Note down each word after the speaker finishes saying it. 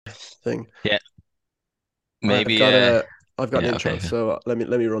thing. Yeah, All right, I've maybe. got a I've got an Yeah. intro, Okay. so let me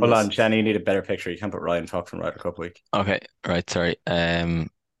run Hold this. on, Shanny, you need a better picture. You can't put Ryan Fox and Ryder Cup week. Okay. Right. Sorry.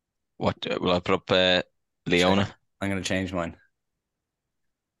 What will I put up? Change. Leona. I'm going to change mine.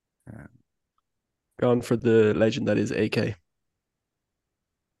 Uh, Gone for the legend that is AK.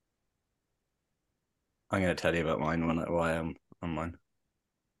 I'm going to tell you about mine why I'm on mine.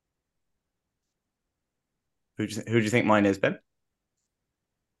 Who do you think mine is, Ben?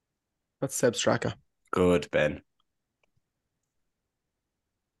 That's Seb Straka. Good, Ben.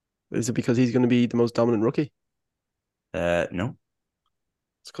 Is it because he's going to be the most dominant rookie? No.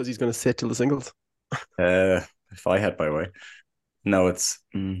 It's because he's going to sit till the singles. Uh, if I had my way. No, it's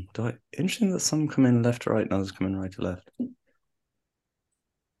interesting that some come in left to right and others come in right to left.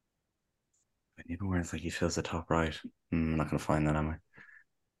 Even where it's like he fills the top right. I'm not going to find that, am I?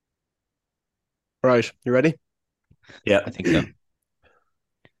 Right, you ready? Yeah. I think so.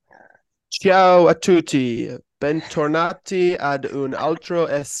 Ciao a tutti. Bentornati ad un altro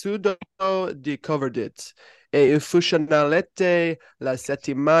episodio di Covered It. E ufficialmente la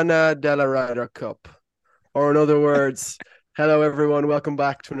settimana della Ryder Cup. Or in other words, hello everyone, welcome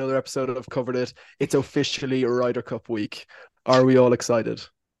back to another episode of Covered It. It's officially Ryder Cup week. Are we all excited?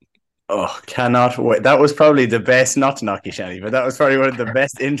 Oh, cannot wait. That was probably the best, not to knock you, Shanny, but that was probably one of the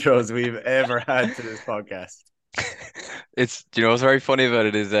best intros we've ever had to this podcast. It's what's very funny about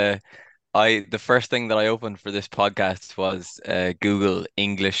it is the first thing that I opened for this podcast was Google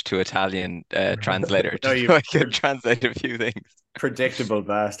English to Italian translator No, just so I could translate a few things. predictable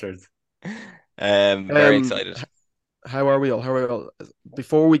bastards. Very Um, excited. how are we all? How are we all?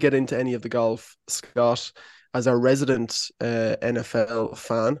 Before we get into any of the golf, Scott, as our resident NFL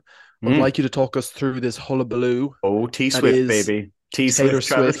fan, I would Mm. like you to talk us through this hullabaloo Oh, T that Swift, is baby. T Taylor Swift,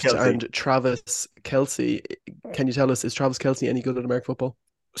 Travis Swift Kelsey. and Travis Kelsey. Can you tell us, is Travis Kelsey any good at American football?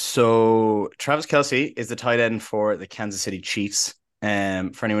 So Travis Kelsey is the tight end for the Kansas City Chiefs. For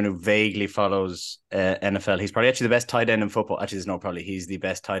anyone who vaguely follows NFL, he's probably actually the best tight end in football. Actually, there's no probably. He's the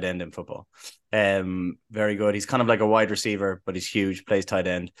best tight end in football. Very good. He's kind of like a wide receiver, but he's huge. Plays tight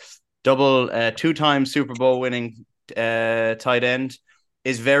end. Double, two-time Super Bowl winning tight end.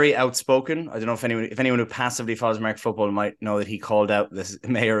 Is very outspoken. I don't know if anyone who passively follows American football might know that he called out the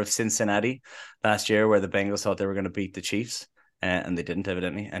mayor of Cincinnati last year, where the Bengals thought they were going to beat the Chiefs and they didn't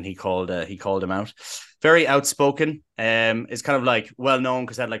evidently. And he called him out. Very outspoken. Is kind of like well known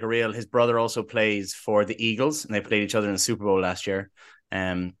because had like a real. His brother also plays for the Eagles, and they played each other in the Super Bowl last year.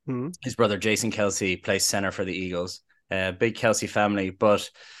 His brother Jason Kelsey plays center for the Eagles. Big Kelsey family, but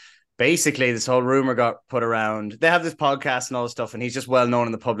basically this whole rumor got put around. They have this podcast and all this stuff, and he's just well known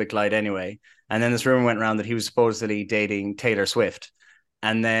in the public light anyway. And then this rumor went around that he was supposedly dating Taylor Swift.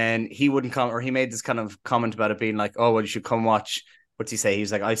 And then he wouldn't come, or he made this kind of comment about it being like, oh, well, you should come watch. What's he say?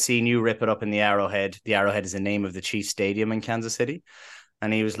 He's like, I've seen you rip it up in the Arrowhead. The Arrowhead is the name of the Chiefs Stadium in Kansas City.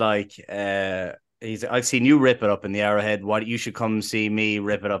 And he was like, I've seen you rip it up in the Arrowhead. Why you should come see me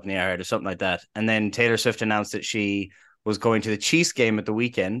rip it up in the Arrowhead or something like that. And then Taylor Swift announced that she was going to the Chiefs game at the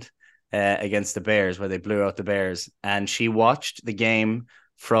weekend against the Bears, where they blew out the Bears. And she watched the game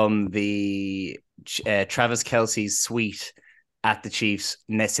from the Travis Kelsey's suite at the Chiefs,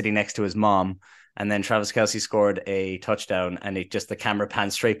 sitting next to his mom. And then Travis Kelsey scored a touchdown, and the camera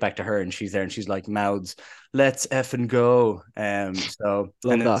pans straight back to her, and she's there, and she's like mouths, "Let's effing go!" So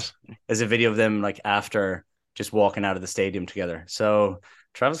and Love that. there's a video of them like after just walking out of the stadium together. So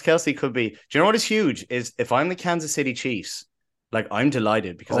Travis Kelsey could be. Do you know what is huge? Is if I'm the Kansas City Chiefs, like I'm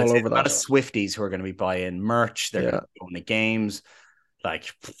delighted because I'd All say over a lot of that. Swifties who are going to be buying merch. They're going Yeah. to be going to games, like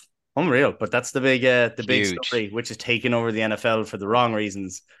unreal. But that's the big Huge. story, which is taking over the NFL for the wrong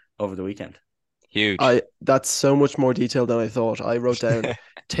reasons over the weekend. Huge. I That's so much more detailed than I thought. I wrote down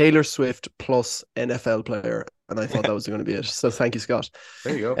Taylor Swift plus NFL player, and I thought that was going to be it. So thank you, Scott.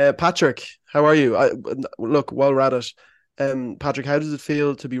 There you go. Patrick, how are you? Look, while we're at it, Patrick, how does it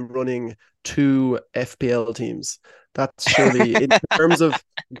feel to be running two FPL teams? That's surely in terms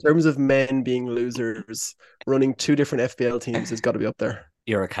of men being losers, running two different FPL teams has got to be up there.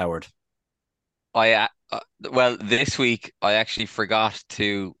 You're a coward. Well, this week I actually forgot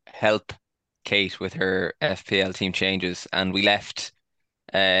to help Kate with her FPL team changes, and we left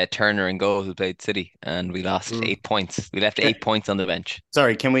Turner and goal who played City, and we lost Mm. 8 points. We left 8 points on the bench.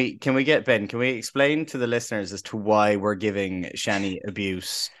 Sorry, can we get Ben? Can we explain to the listeners as to why we're giving Shani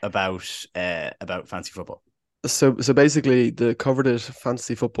abuse about fancy football? So basically, the Covered It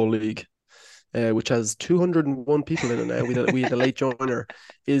Fantasy Football League, which has 201 people in it now. We had a late joiner,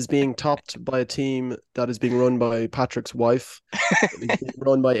 is being topped by a team that is being run by Patrick's wife,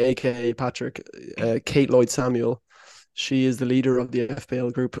 run by AKA Patrick, Kate Lloyd Samuel. She is the leader of the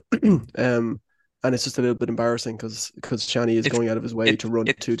FPL group. And it's just a little bit embarrassing because Shani is It's going out of his way it to run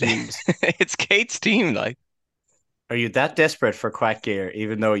it two teams. it's Kate's team, like. Are you that desperate for quack gear,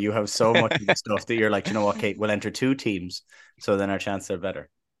 even though you have so much of the stuff that you're like, you know what, Kate, we'll enter two teams, so then our chances are better.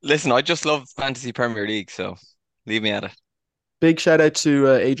 Listen, I just love Fantasy Premier League, so leave me at it. Big shout out to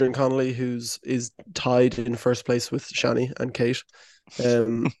Adrian Connolly, who's is tied in first place with Shani and Kate.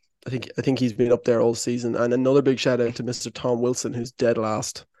 Um, I think he's been up there all season. And another big shout out to Mr. Tom Wilson, who's dead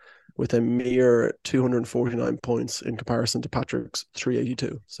last with a mere 249 points in comparison to Patrick's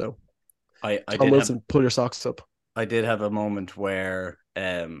 382. So I Tom did have Wilson, pull your socks up. I did have a moment where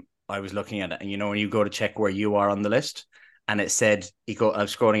I was looking at it, and you know when you go to check where you are on the list, and it said I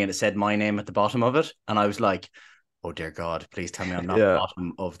was scrolling and it said my name at the bottom of it, and I was like, oh dear God, please tell me I'm not Yeah.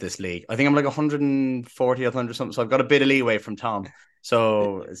 bottom of this league. I think I'm like 140th under something, so I've got a bit of leeway from Tom,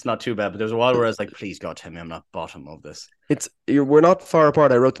 so it's not too bad. But there's a while where I was like, please God, tell me I'm not bottom of this. We're not far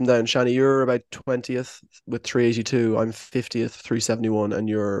apart. I wrote them down. Shani, you're about 20th with 382. I'm 50th, 371, and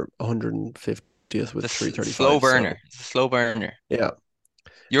you're 150th with The slow 335. burner. So It's a slow burner. yeah,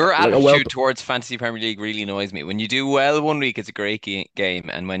 Your like a well. attitude towards Fantasy Premier League really annoys me. When you do well one week, it's a great game,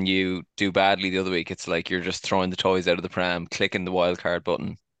 and when you do badly the other week, it's like you're just throwing the toys out of the pram, clicking the wild card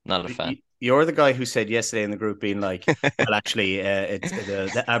button. Not a fan. You're the guy who said yesterday in the group, being like, well, actually, it's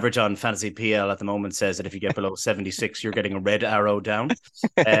the average on Fantasy PL at the moment says that if you get below 76, you're getting a red arrow down.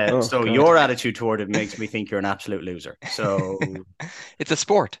 Oh So God. your attitude toward it makes me think you're an absolute loser. So It's a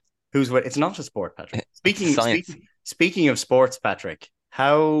sport. who's what? It's not a sport, Patrick. It's a science. Speaking of sports, Patrick,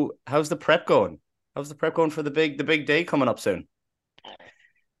 how's the prep going? How's the prep going for the big day coming up soon?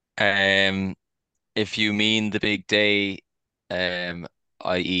 Um, if you mean the big day,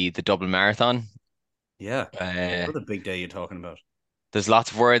 i.e. the Dublin Marathon, Yeah, uh, what a big day you're talking about. there's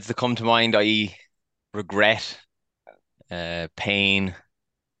lots of words that come to mind, i.e. regret, pain.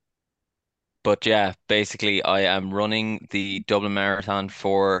 But yeah, basically, I am running the Dublin Marathon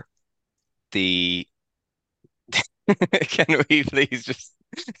for the. Can we please just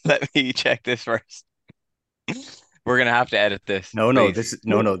let me check this first? We're gonna have to edit this, No, please.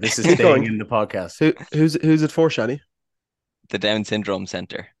 this is Keep staying going. in the podcast. Who's it for, Shani? The Down Syndrome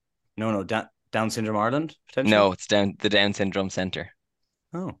Center. No, Down syndrome Ireland potentially. No, it's the Down Syndrome Center.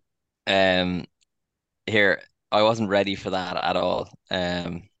 Oh, Um, here, I wasn't ready for that at all.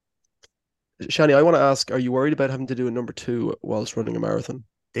 Shani, I want to ask: are you worried about having to do a number two whilst running a marathon?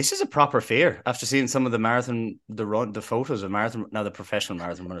 this is a proper fear after seeing some of the marathon, the photos of marathon, now the professional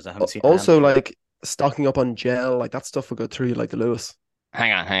marathon runners. I haven't seen a Also, handful. like stocking up on gel, like that stuff will go through you like the Lewis.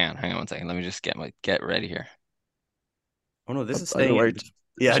 Hang on 1 second. Let me just get ready here. Oh no, this is I don't know staying where. in.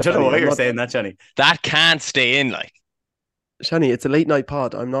 Yeah, I don't know Shani, why I'm you're not. saying that, Johnny. That can't stay in, like. Shani, it's a late night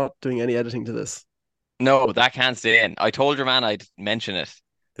pod. I'm not doing any editing to this. No, that can't stay in. I told your man I'd mention it.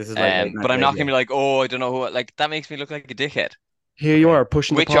 This is like late night But I'm not radio. gonna be like, oh, I don't know who. Like that makes me look like a dickhead. Here you Okay. are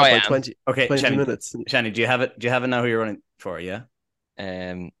pushing the Which pod I by am. 20, Okay, 20 minutes. Shani, do you have it? Do you have it now? Who you're running for? Yeah.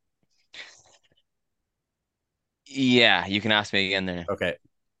 Um, yeah, you can ask me again there. Okay.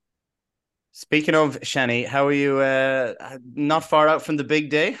 Speaking of Shani, how are you? Not far out from the big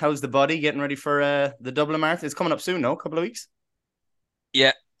day. How's the body getting ready for the Dublin Marathon? It's coming up soon, no? A couple of weeks.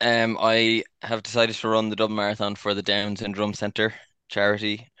 Yeah, I have decided to run the Dublin Marathon for the Down Syndrome Centre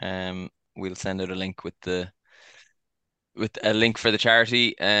charity. We'll send out a link with a link for the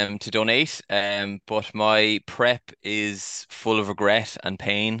charity to donate. But my prep is full of regret and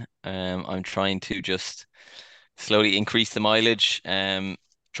pain. I'm trying to just slowly increase the mileage.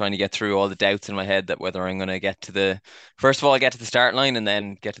 Trying to get through all the doubts in my head that whether I'm going to get to the first of all, get to the start line and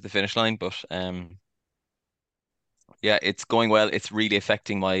then get to the finish line. But yeah, it's going well. It's really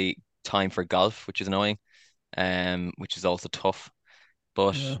affecting my time for golf, which is annoying, which is also tough.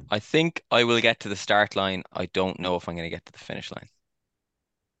 But Yeah. I think I will get to the start line. I don't know if I'm going to get to the finish line.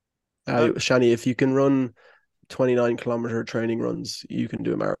 Shani, if you can run 29-kilometer training runs, you can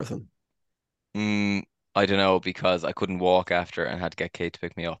do a marathon. I don't know because I couldn't walk after and had to get Kate to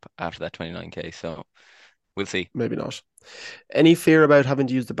pick me up after that 29K. So we'll see. Maybe not. Any fear about having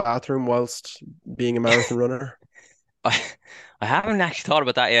to use the bathroom whilst being a marathon runner? I I haven't actually thought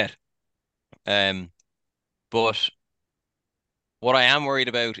about that yet. But what I am worried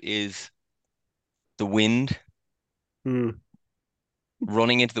about is the wind. Hmm.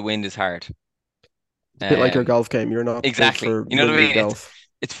 Running into the wind is hard. It's a bit like your Um, golf game. You're not built exactly. for You know what I windy mean? golf.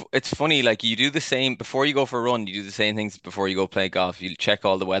 It's funny. Like you do the same before you go for a run. You do the same things before you go play golf. You check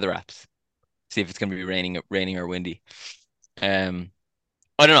all the weather apps, see if it's going to be raining or windy. Um,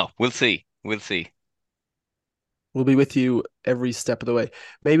 I don't know. We'll see. We'll see. We'll be with you every step of the way.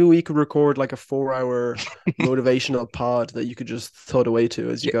 Maybe we could record like a 4-hour motivational pod that you could just thud away to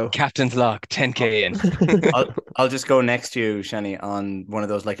as you go. Captain's lock, 10K in. I'll just go next to you, Shani, on one of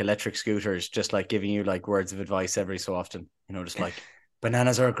those like electric scooters, just like giving you like words of advice every so often. Just like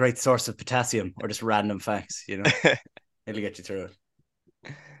bananas are a great source of potassium, or just random facts. It'll get you through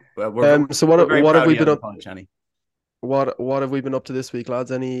it. But so what have we been up? Shani. What have we been up to this week,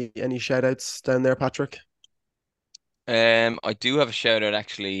 lads? Any shout outs down there, Patrick? I do have a shout out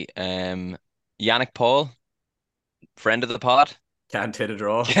actually. Yannick Paul, friend of the pod. Can't hit a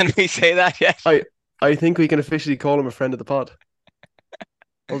draw. Can we say that yet? I think we can officially call him a friend of the pod.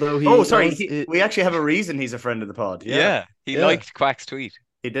 Although we actually have a reason he's a friend of the pod. Yeah, he liked Quack's tweet.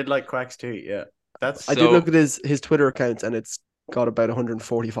 He did like Quack's tweet. Yeah, I did look at his Twitter account and it's got about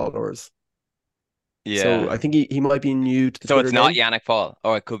 140 followers. Yeah, so I think he might be new to the Twitter it's not game. Yannick Paul.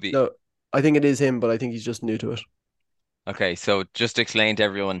 Oh, it could be. No, I think it is him, but I think he's just new to it. Okay, so just to explain to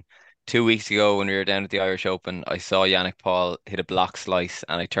everyone, 2 weeks ago when we were down at the Irish Open, I saw Yannick Paul hit a block slice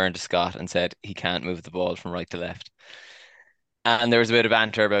and I turned to Scott and said he can't move the ball from right to left. And there was a bit of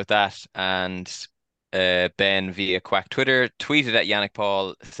banter about that. And Ben via Quack Twitter tweeted at Yannick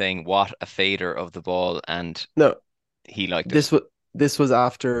Paul saying, "What a fader of the ball." And no, he liked it. This was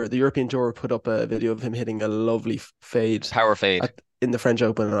after the European Tour put up a video of him hitting a lovely fade. Power fade. In the French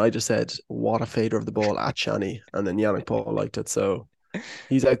Open, and I just said, "What a fader of the ball" at Shani, and then Yannick Paul liked it. So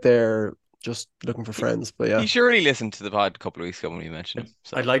he's out there just looking for friends. But yeah, he surely listened to the pod a couple of weeks ago when we mentioned him.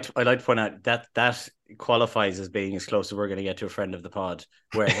 So. I'd like to point out that qualifies as being as close as we're going to get to a friend of the pod.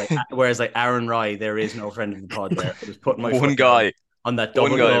 Whereas like Aaron Rye, there is no friend of the pod there. I was putting my one guy on that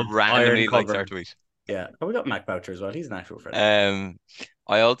double randomly likes our tweet. Yeah, we got Mac Boucher as well. He's an actual friend.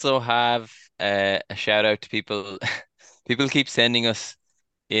 I also have a shout out to people. People keep sending us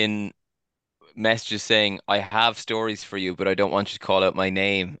in messages saying, "I have stories for you, but I don't want you to call out my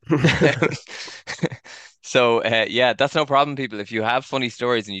name." So yeah, that's no problem, people. If you have funny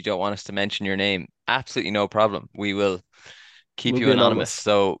stories and you don't want us to mention your name, absolutely no problem. We will keep you anonymous.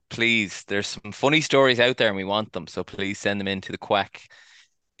 So please, there's some funny stories out there and we want them. So please send them into the Quack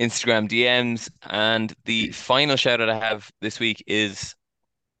Instagram DMs. And the final shout out I have this week is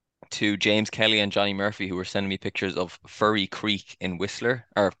to James Kelly and Johnny Murphy, who were sending me pictures of Furry Creek in Whistler,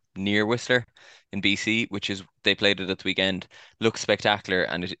 or near Whistler in BC, which is, they played it at the weekend. Looks spectacular,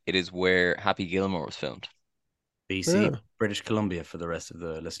 and it is where Happy Gilmore was filmed. BC, British Columbia, for the rest of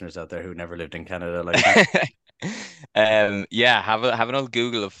the listeners out there who never lived in Canada like that. Yeah, have an old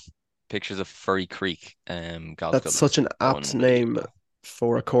Google of pictures of Furry Creek. That's such an apt name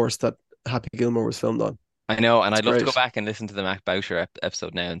for a course that Happy Gilmore was filmed on. I know, and I'd love to go back and listen to the Mac Boucher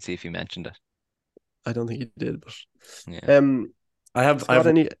episode now and see if he mentioned it. I don't think he did, but yeah. I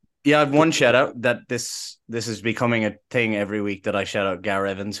have one shout out that this is becoming a thing every week that I shout out Gar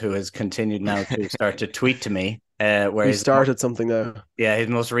Evans, who has continued now to start to tweet to me. Where he started something now. Yeah, his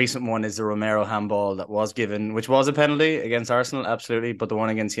most recent one is the Romero handball that was given, which was a penalty against Arsenal, absolutely, but the one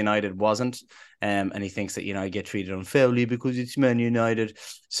against United wasn't. And he thinks that United get treated unfairly because it's Man United.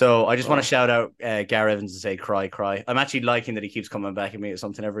 So I just want to shout out Gar Evans and say cry. I'm actually liking that he keeps coming back at me at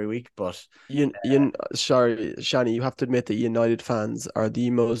something every week, but sorry, Shani, you have to admit that United fans are the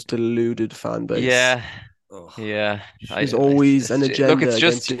most deluded fan base. Yeah. Yeah, there's always an agenda. Look,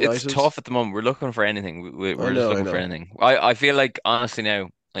 it's tough at the moment. We're looking for anything. We're just looking for anything. I feel like, honestly, now,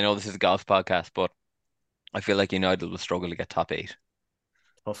 I know this is a golf podcast, but I feel like United will struggle to get top 8.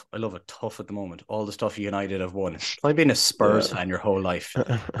 Tough. I love it. Tough at the moment. All the stuff United have won. I've been a Spurs fan your whole life.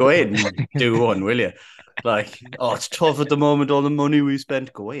 Go ahead and do one, will you? Like, it's tough at the moment. All the money we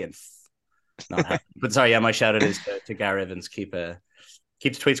spent. Go away and not happy. But sorry, yeah, my shout out is to Gar Evans. Keep the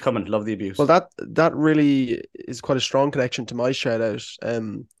tweets coming. Love the abuse. Well, that really is quite a strong connection to my shout out.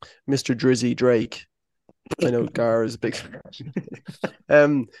 Mr. Drizzy Drake. I know Gar is a big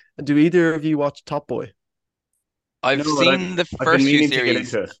fan. Do either of you watch Top Boy? I've seen the first few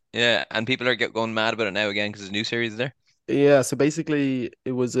series. Yeah, and people are going mad about it now again because there's a new series there. Yeah, so basically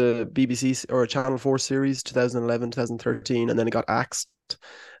it was a BBC or a Channel 4 series, 2011, 2013, and then it got axed.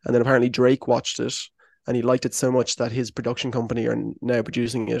 And then apparently Drake watched it. And he liked it so much that his production company are now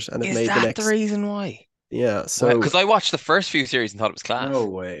producing it, and it made the next. Is that the reason why? Yeah, so because I watched the first few series and thought it was class. No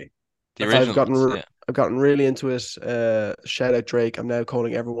way. The original. I've gotten really into it. Shout out Drake. I'm now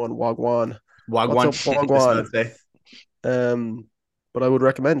calling everyone Wagwan. What's up, Wagwan? But I would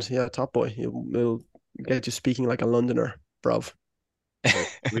recommend, Top Boy. It'll get you speaking like a Londoner, bruv.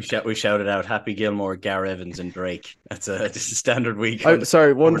 we shouted out Happy Gilmore, Gar Evans, and Drake. That's a standard week.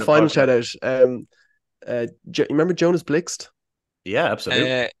 Sorry, one final shout out. You remember Jonas Blixt? Yeah,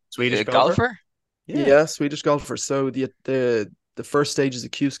 absolutely. Swedish golfer. Yeah. Yeah, Swedish golfers. So the first stages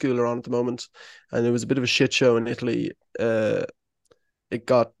of Q School are on at the moment, and it was a bit of a shit show in Italy. There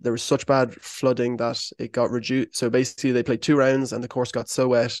was such bad flooding that it got reduced. So basically, they played 2 rounds, and the course got so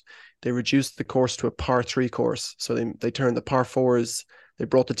wet they reduced the course to a par 3 course. So they turned the par 4s. They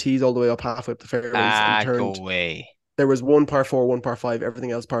brought the tees all the way up halfway up the fairways and Go turned. away. There was one par 4, one par 5,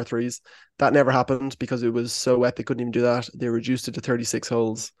 everything else par 3s. That never happened because it was so wet they couldn't even do that. They reduced it to 36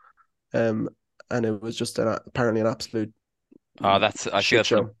 holes, um, and it was just apparently an absolute Oh, I feel shit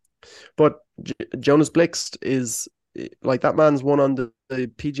for the. show. But Jonas Blixt is like that man's won on the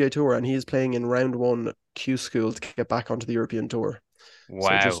PGA Tour, and he is playing in round 1 Q School to get back onto the European Tour. So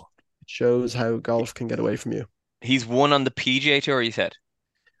it just Wow. shows how golf can get away from you. He's won on the PGA Tour, you said?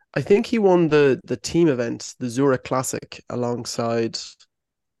 I think he won the team event, the Zurich Classic, alongside,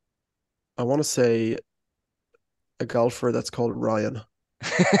 I want to say, a golfer that's called Ryan.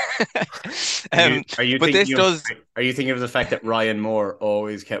 Are you But this thinking of does. are you thinking of the fact that Ryan Moore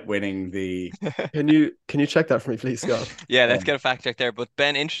always kept winning the Can you check that for me, please, Scott? Yeah, let's um, get a fact check there. But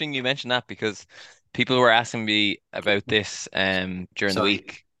Ben, interesting you mentioned that because people were asking me about this during the sorry.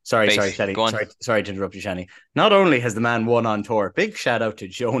 week. Sorry, Basically, Shani. go on. Sorry to interrupt you, Shani. Not only has the man won on tour, big shout out to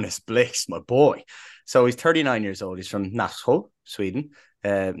Jonas Blixt, my boy. So he's 39 years old. He's from Nashville, Sweden.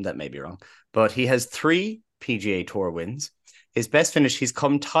 That may be wrong, but he has 3 PGA Tour wins. His best finish, he's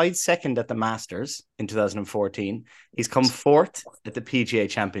come tied second at the Masters in 2014. He's come fourth at the PGA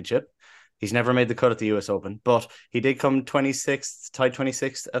Championship. He's never made the cut at the US Open, but he did come 26th, tied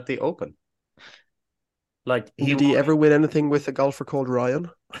 26th at the Open. Like Did he ever win anything with a golfer called Ryan?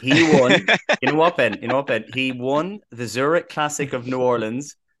 he won. You know what, Ben? You know what, Ben? He won the Zurich Classic of New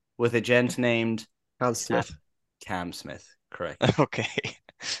Orleans with a gent named Cam Smith. Cam Smith. Correct. Okay.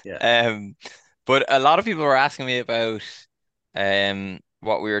 Yeah. But a lot of people were asking me about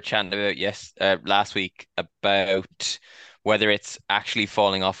what we were chatting about last week about whether it's actually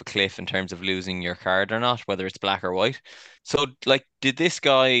falling off a cliff in terms of losing your card or not, whether it's black or white. So like did this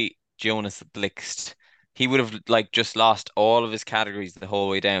guy Jonas Blixt, he would have like just lost all of his categories the whole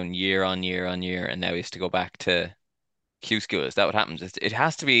way down year on year on year, and now he has to go back to Q school. Is that what happens? It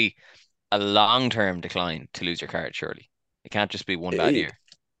has to be a long-term decline to lose your card, surely. It can't just be one bad It, year.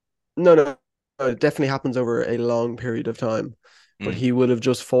 no, it definitely happens over a long period of time. But Mm. he would have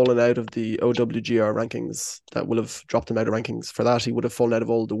just fallen out of the OWGR rankings. That would have dropped him out of rankings. For that, he would have fallen out of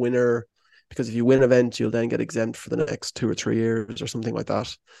all the winner, because if you win an event, you'll then get exempt for the next 2 or 3 years or something like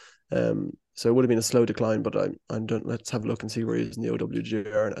that. So it would have been a slow decline, but I don't. Let's have a look and see where he is in the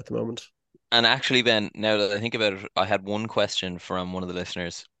OWGR at the moment. And actually, Ben, now that I think about it, I had one question from one of the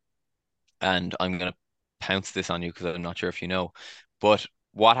listeners, and I'm going to pounce this on you because I'm not sure if you know. But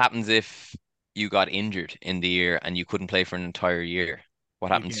what happens if you got injured in the year and you couldn't play for an entire year? What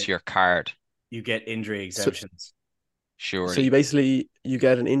You happens get to your card? you get injury So exemptions. so you Surely. basically you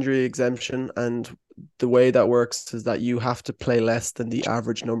get an injury exemption, and the way that works is that you have to play less than the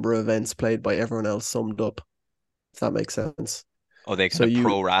average number of events played by everyone else summed up. If that makes sense. Oh, they kind So of you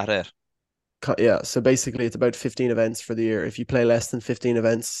pro rata it. Yeah, so basically it's about 15 events for the year. If you play less than 15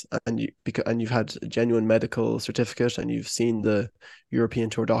 events and you've had a genuine medical certificate and you've seen the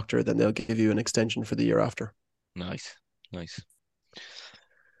European Tour doctor, then they'll give you an extension for the year after. Nice. Nice.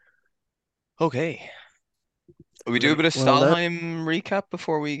 Okay. We do a Right. bit of Well, now Solheim recap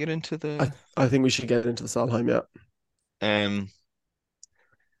before we get into I the I think we should get into the Solheim. Yeah, um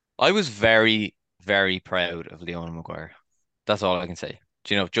I was very, very proud of Leona Maguire. That's all I can say.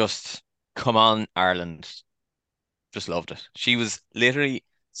 Do you know, just come on, Ireland. Just loved it. She was literally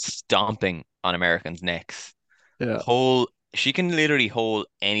stomping on Americans' necks. yeah. Whole, she can literally hold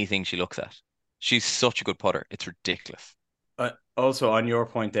anything she looks at. She's such a good putter. It's ridiculous. Also, on your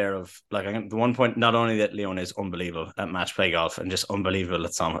point there of like the one point, not only that Leon is unbelievable at match play golf and just unbelievable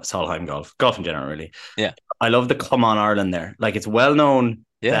at Solheim golf in general, really. Yeah. I love the come on Ireland there. Like it's well known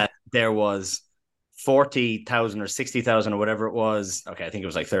Yeah. that there was 40,000 or 60,000 or whatever it was. Okay, I think it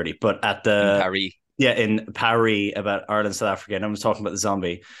was like 30, but at In the Paris. yeah, in Paris about Ireland, South Africa, and I was talking about the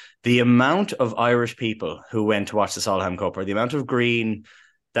zombie. The amount of Irish people who went to watch the Solheim Cup, or the amount of green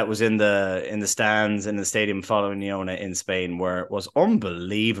that was in the stands in the stadium following Leona in Spain, was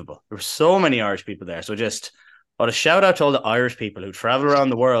unbelievable. There were so many Irish people there. So just what a shout out to all the Irish people who travel around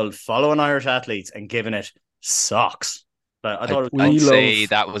the world following Irish athletes and giving it socks. But I thought it was I'd We say love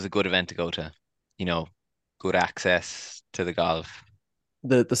that was a good event to go to. You know, good access to the golf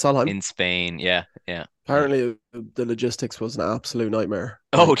the Solheim. in Spain. Yeah, yeah, yeah. Apparently, the logistics was an absolute nightmare.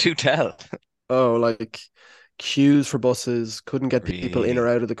 Oh, do tell. Like queues for buses, couldn't get people in or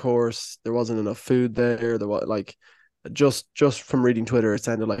Really? out of the course. There wasn't enough food there. There was like just from reading Twitter, it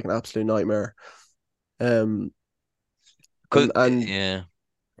sounded like an absolute nightmare. Um, Cause and yeah,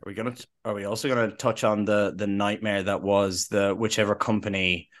 Are we also gonna touch on the nightmare that was the whichever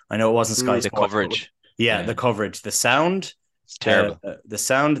company? I know it wasn't Sky mm, the Sports, but coverage. yeah, Yeah, the coverage, the sound, it's terrible.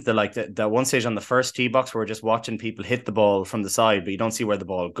 the one stage on the first tee box where we're just watching people hit the ball from the side, but you don't see where the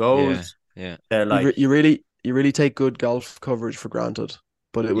ball Yeah, goes. yeah, They're like, you really take good golf coverage for granted,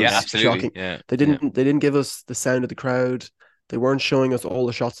 but it yeah, was absolutely. shocking. Yeah, They yeah. didn't give us the sound of the crowd. They weren't showing us all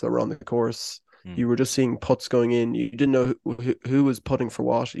the shots that were on the course. Mm. You were just seeing putts going in. You didn't know who was putting for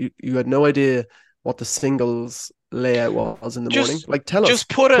what. You had no idea what the singles layout was in the morning. Just Like, tell us, just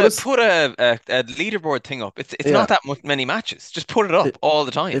put put a us, put a leaderboard thing up. It's not yeah. that much many matches. Just put it up all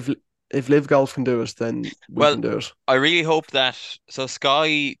the time. If if Live Golf can do it, then we Well, can do it. I really hope that so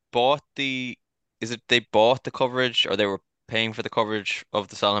Sky bought the is it they bought the coverage or they were paying for the coverage of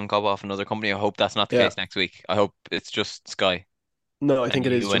the Solheim Cup off another company. I hope that's not the Yeah. case next week. I hope it's just Sky No, I and think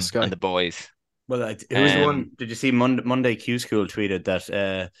it is just Ewan and Sky. the boys. well, who was the Um, one? Did you see Monday? Q School tweeted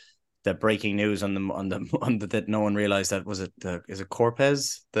that that breaking news on the that no one realized that was it is it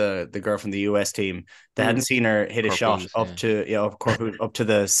Corpez, the girl from the US team. They Mm. hadn't seen her hit a shot Corpus, yeah. up to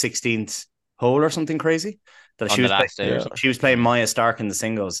the 16th hole or something crazy. That On the last day or Yeah. something. she was playing Yeah. Maya Stark in the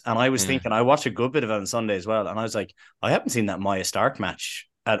singles, and I was Yeah. thinking I watched a good bit of it on Sunday as well, and I was like, I haven't seen that Maya Stark match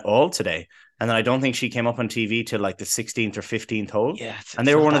at all today. And then I don't think she came up on TV till like the 16th or 15th hole, Yeah, and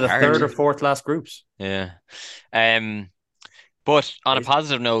they it's were not one of that the hard. third or fourth last groups. Yeah. But on a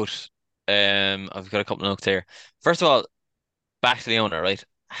positive note, I've got a couple of notes here. First of all, back to the owner, right?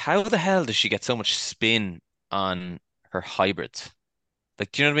 How the hell does she get so much spin on her hybrids?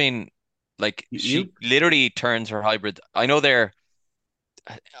 Like, do you know what I mean? Like, she You, literally turns her hybrid. I know they're,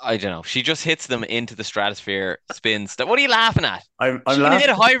 I don't know. She just hits them into the stratosphere, spins. What are you laughing at? I'm She can hit laughing.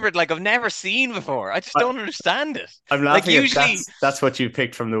 a hybrid like I've never seen before. I just don't understand it. I'm Like, laughing at usually, that's what you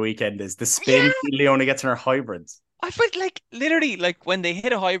picked from the weekend is the spin yeah, Leona gets in her hybrids. I feel like literally, like when they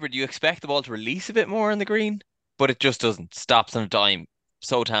hit a hybrid, you expect the ball to release a bit more on the green, but it just doesn't. Stops on a dime.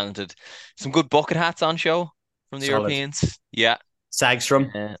 So talented. Some good bucket hats on show from the Solid. Europeans. Yeah.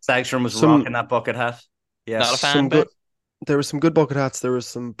 Sagstrom. Uh, Sagstrom was Some rocking that bucket hat. Yeah. not a fan, some Ben? good there were some good bucket hats. There were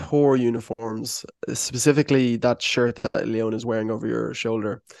some poor uniforms, specifically that shirt that Leon is wearing over your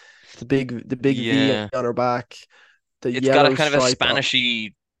shoulder. The big V Yeah. on her back, the It's got a yellow kind of a stripe.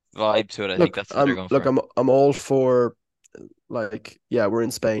 Spanishy vibe to it. I think that's what they're going Look, for. I'm all for, like, yeah, we're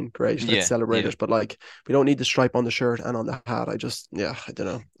in Spain, great, let's Yeah, celebrate yeah, it. But like, we don't need the stripe on the shirt and on the hat. Yeah, I don't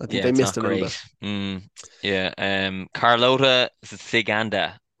know. I think yeah. they It's missed not a little great. bit. Yeah. Carlota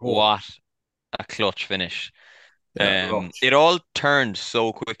Siganda. Oh, What a clutch finish. Yeah, It all turned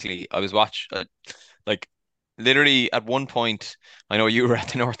so quickly. I was like literally at one point. I know you were at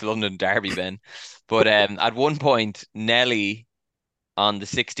the North London Derby, Ben, but at one point Nelly on the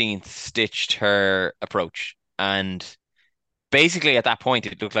 16th stitched her approach, and basically at that point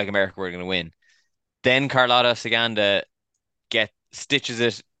it looked like America were going to win. Then Carlotta Saganda get stitches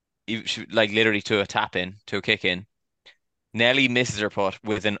it like literally to a tap in, to a kick in. Nelly misses her putt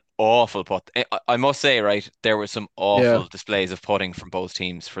with an awful putt. I must say, right, there were some yeah, awful displays of putting from both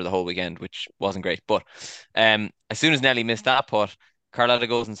teams for the whole weekend, which wasn't great. But as soon as Nelly missed that putt, Carlotta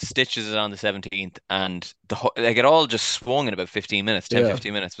goes and stitches it on the 17th, and like it all just swung in about 15 minutes, 10, yeah.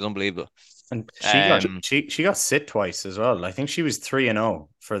 15 minutes. It was unbelievable. and Um, she got sit twice as well. I think she was 3-0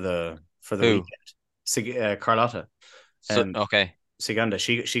 for the who? weekend. Carlotta. So Um, okay, Siganda.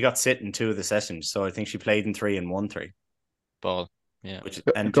 She got sit in two of the sessions, so I think she played in three and won three. ball. Yeah. Which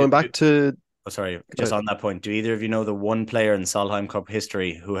and Going back to oh, sorry, just uh, on that point, do either of you know the one player in Solheim Cup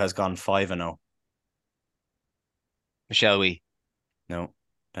history who has gone 5-0? Michelle Wee. No,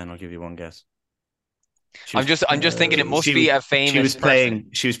 Ben, I'll give you one guess. She I'm was just thinking it must be a she was famous person. playing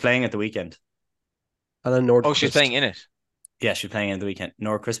she was playing at the weekend. Alan Oh, she's Nordquist. playing in it. Yeah, she was playing at the weekend.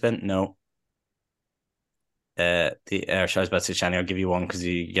 Nora Crispin? No. The I was about to say Shani, I'll give you one because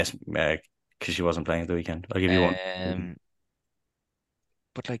you guess because she wasn't playing at the weekend. I'll give you one. Um,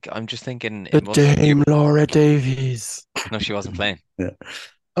 but like I'm just thinking The it must you Dame Laura Davies. no, she wasn't playing. Yeah.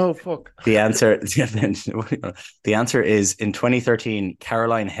 Oh fuck. The answer the answer is in 2013,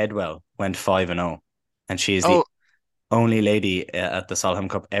 Caroline Headwell went 5-0, and she is the Oh, only lady at the Solheim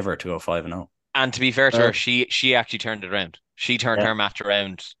Cup ever to go 5-0. and to be fair to her, Uh, she actually turned it around. She turned Yeah, her match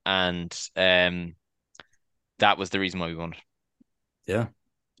around, and that was the reason why we won yeah,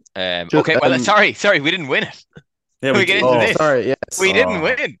 it. just, Okay, well, sorry, we didn't win it. yeah. We We get did. into Oh, this. sorry, yes. We didn't oh,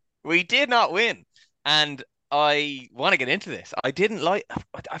 win. We did not win, and I want to get into this. I didn't like.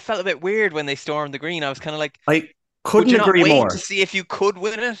 I felt a bit weird when they stormed the green. I was kind of like, I Would Couldn't you not agree wait to more. see if you could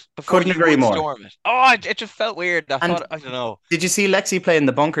win it before Couldn't you agree would more. storm it? Oh, it just felt weird. I And don't know. did you see Lexi playing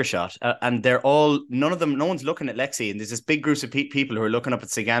the bunker shot? And they're all, none of them, no one's looking at Lexi. And there's this big group of people who are looking up at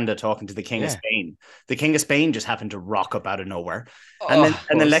Saganda talking to the King of Yeah. Spain. The King of Spain just happened to rock up out of nowhere. Oh,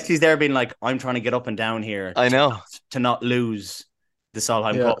 And then Lexi's there being like, I'm trying to get up and down here I know. to not lose the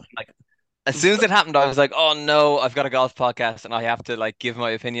Solheim Yeah. Cup. Like, As soon as it happened, I was like, "Oh no, I've got a golf podcast and I have to like give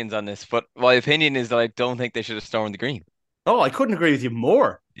my opinions on this." But my opinion is that I don't think they should have stormed the green. oh, I couldn't agree with you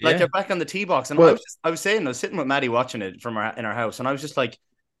more. Like, Yeah. they're back on the tee box. And Well, I was sitting with Maddie watching it from in our house. And I was just like,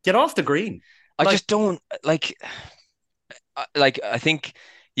 get off the green. I Like, just don't like. I think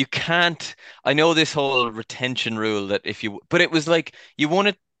you can't. I know this whole retention rule that if you, but it was like you won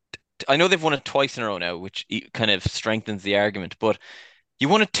it. I know they've won it twice in a row now, which kind of strengthens the argument. But you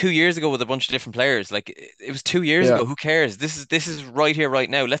won it 2 years ago with a bunch of different players. Like it was 2 years yeah. ago. Who cares? This is right here, right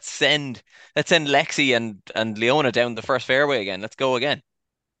now. Let's send Lexi and Leona down the first fairway again. Let's go again.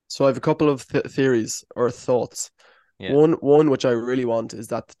 So I have a couple of theories or thoughts. Yeah. One which I really want is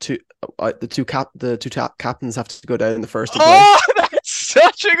that the two captains have to go down in the first and play. Oh, that's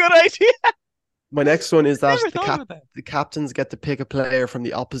such a good idea. My next one is that Never thought about that. the captains get to pick a player from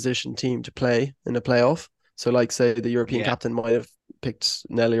the opposition team to play in a playoff. So, like, say the European Yeah. captain might have picked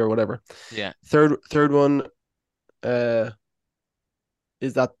Nelly or whatever. Yeah. Third one,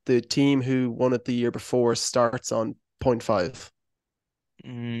 is that the team who won it the year before starts on 0.5.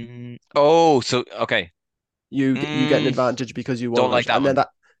 Oh, so okay. You get an advantage because you won. Don't like that and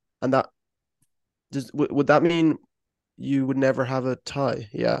then one. would that mean you would never have a tie?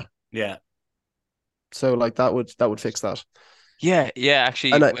 Yeah. yeah. So like that would fix that. Yeah,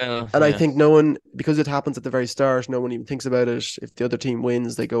 actually, And well, I think no one, because it happens at the very start, no one even thinks about it. If the other team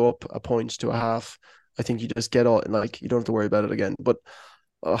wins, they go up a point to a half. I think you just get all, like, you don't have to worry about it again. But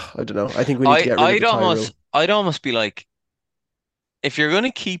I don't know. I think we need to get rid of the tie rule. I'd almost be like, if you're going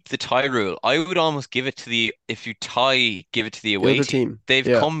to keep the tie rule, I would almost give it to if you tie, give it to the away other team. team. They've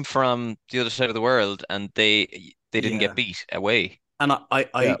Yeah. come from the other side of the world and they didn't Yeah. get beat away. And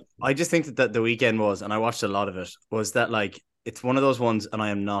Yeah. I just think that the weekend was, and I watched a lot of it, was that like, it's one of those ones, and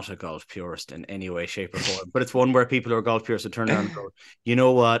I am not a golf purist in any way, shape, or form, but it's one where people who are golf purists would turn around and go, you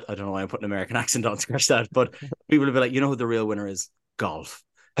know what? I don't know why I'm putting an American accent on, scratch that, but people would be like, you know who the real winner is? Golf.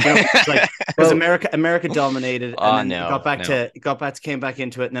 You know, it's like, because America dominated, and then came back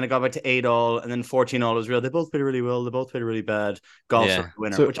into it, and then it got back to 8-all, and then 14-all was real. They both played really well. They both played really bad. Golf's the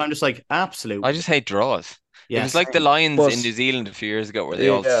winner, which I'm just like, absolutely. I just hate draws. Yes. It was like the Lions in New Zealand a few years ago where they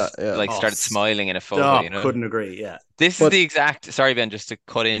all started smiling in a photo. You know? Couldn't agree. Yeah. This is the exact. Sorry, Ben, just to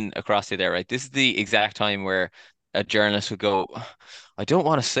cut in across you there, right? This is the exact time where a journalist would go, I don't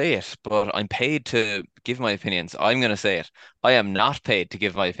want to say it, but I'm paid to give my opinions. I'm going to say it. I am not paid to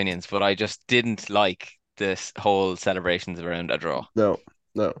give my opinions, but I just didn't like this whole celebrations around a draw. No.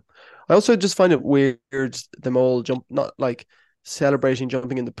 I also just find it weird them all not like celebrating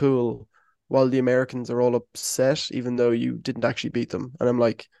jumping in the pool while the Americans are all upset, even though you didn't actually beat them. And I'm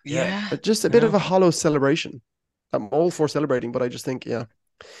like, just a bit of a hollow celebration. I'm all for celebrating, but I just think,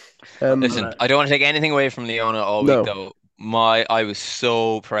 listen, I don't want to take anything away from Leona all week, though. I was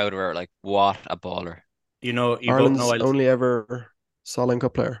so proud of her. Like, what a baller. You know, Ireland's only ever Solheim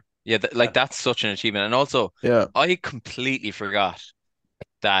Cup player. Yeah, that's such an achievement. And also, I completely forgot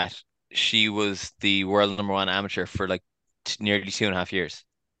that she was the world #1 amateur for like nearly 2.5 years.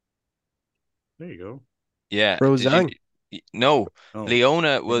 There you go. Yeah. Rose Zhang? No.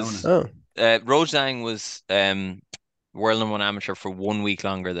 Leona was Rose Zhang was world #1 amateur for 1 week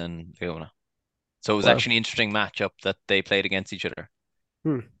longer than Leona. So it was actually an interesting matchup that they played against each other.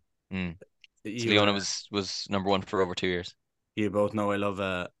 So Leona was #1 for over 2 years. You both know I love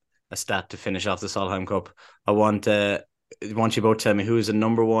a stat to finish off the Solheim Cup. I want you both to tell me who is the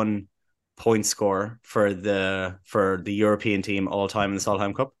 #1 point scorer for the European team all time in the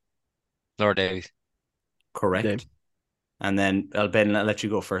Solheim Cup. Laura Davies. Correct. Okay. And then Ben, I'll let you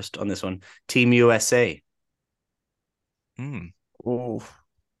go first on this one. Team USA. Oh.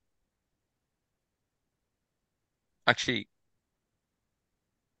 Actually,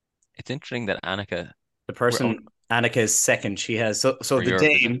 it's interesting that Annika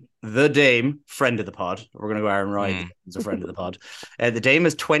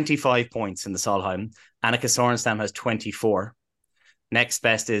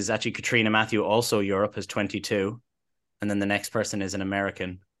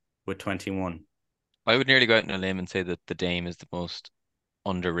I would nearly go out on a limb and say that the Dame is the most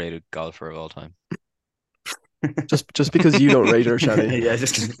underrated golfer of all time. just because you don't rate her, Shani. Yeah,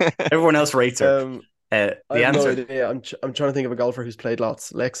 just everyone else rates her. I have no idea. I'm trying to think of a golfer who's played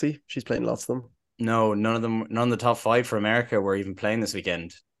lots. Lexi, she's playing lots of them. No, none of the top five for America were even playing this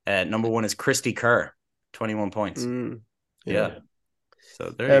weekend. Number one is Christy Kerr, 21 points. Yeah. Yeah.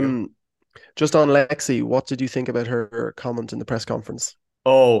 So there you go. Just on Lexi, what did you think about her comment in the press conference?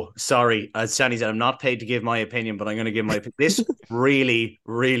 Oh, sorry. As Shani said, I'm not paid to give my opinion, but I'm going to give my opinion. This really,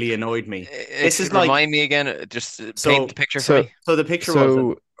 really annoyed me. This is like, Remind me again, just paint the so, picture for So, me. so the picture was,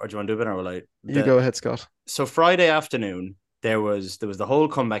 so or do you want to do it or will I? you go ahead, Scott. So Friday afternoon, there was the whole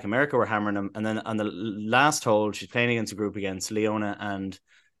comeback. America were hammering them, and then on the last hole, she's playing against a group against Leona and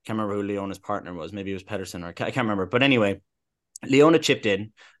I can't remember who Leona's partner was. Maybe it was Pedersen or I can't remember. But anyway, Leona chipped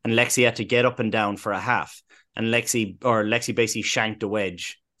in, and Lexi had to get up and down for a half, and Lexi basically shanked a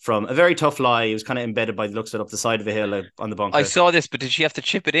wedge from a very tough lie. It was kind of embedded by the looks of it up the side of the hill on the I bunker. saw this, but did she have to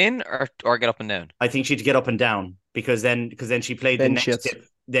chip it in or get up and down? I think she had to get up and down because then she played the Then next shit. chip.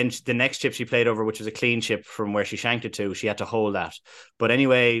 Then the next chip she played over, which was a clean chip from where she shanked it to, she had to hold that. But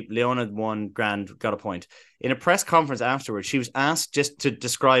anyway, Leona won grand, got a point. In a press conference afterwards, she was asked just to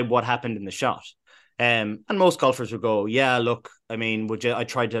describe what happened in the shot. And most golfers would go, yeah, look, I mean, I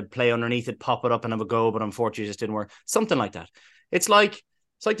tried to play underneath it, pop it up and have a go, but unfortunately it just didn't work. Something like that. It's like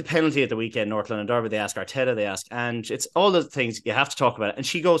the penalty at the weekend, Northland and Derby. They ask Arteta, they ask Ange. It's all the things you have to talk about it. And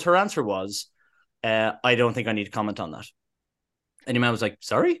she goes, her answer was, I don't think I need to comment on that. And your man was like,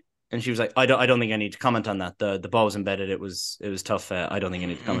 sorry? And she was like, I don't think I need to comment on that. The ball was embedded. It was tough. I don't think I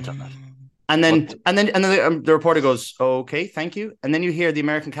need to comment on that. And then the reporter goes, oh, okay, thank you. And then you hear the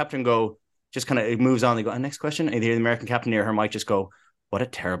American captain go, just kind of it moves on. They go, next question. And you hear the American captain near her mic just go, what a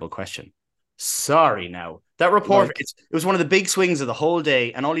terrible question. Sorry now. That report, it was one of the big swings of the whole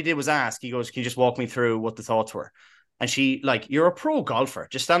day. And all he did was ask, he goes, can you just walk me through what the thoughts were? And she, like, you're a pro golfer.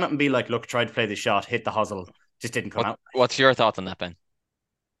 Just stand up and be like, look, try to play the shot, hit the hosel. Just didn't come out. What's your thoughts on that, Ben?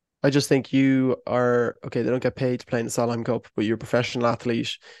 I just think you are okay. They don't get paid to play in the Solheim Cup, but you're a professional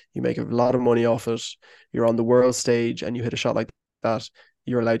athlete. You make a lot of money off it. You're on the world stage and you hit a shot like that.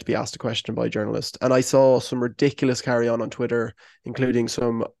 You're allowed to be asked a question by a journalist. And I saw some ridiculous carry on Twitter, including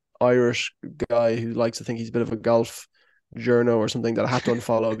some Irish guy who likes to think he's a bit of a golf journo or something that I had to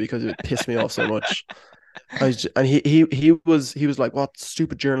unfollow because it pissed me off so much. And he was like, what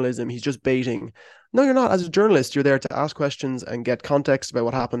stupid journalism? He's just baiting. No, you're not. As a journalist, you're there to ask questions and get context about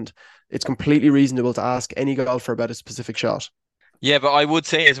what happened. It's completely reasonable to ask any golfer about a specific shot. Yeah, but I would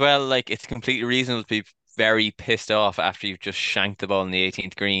say as well, like it's completely reasonable to be very pissed off after you've just shanked the ball in the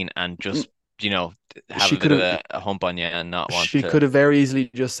 18th green and just, have She a bit of could've- a hump on you and not want She to. could have very easily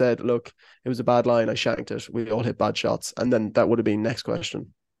just said, look, it was a bad line. I shanked it. We all hit bad shots. And then that would have been next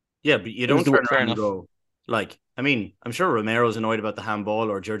question. Yeah, but you don't turn fair around and enough. go, like, I mean, I'm sure Romero's annoyed about the handball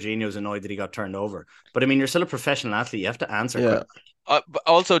or Jorginho's annoyed that he got turned over. But I mean, you're still a professional athlete. You have to answer Yeah. But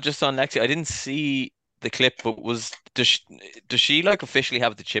also just on Lexi, I didn't see the clip, but does she like officially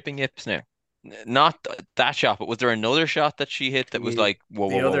have the chipping yips now? Not that shot, but was there another shot that she hit that was like, whoa,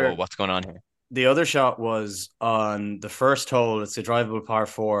 The whoa, whoa, whoa, other what's going on here? the other shot was on the first hole. It's a drivable par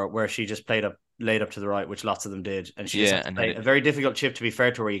four where she just laid up to the right, which lots of them did, and she just had to play a very difficult chip. To be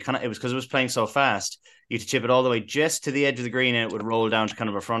fair to her, it was because it was playing so fast. You had to chip it all the way just to the edge of the green, and it would roll down to kind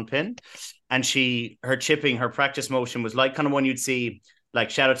of a front pin. And her practice motion was like kind of one you'd see. Like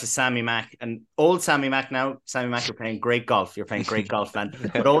shout out to Sammy Mack and old Sammy Mack now. Sammy Mack, you're playing great golf. You're playing great golf, man.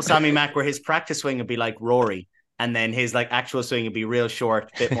 But old Sammy Mack, where his practice swing would be like Rory, and then his like actual swing would be real short,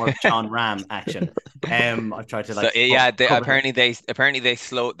 bit more John Ram action. I've tried to like they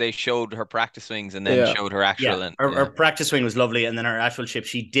showed her practice swings and then showed her actual. Yeah. Her practice swing was lovely, and then her actual chip,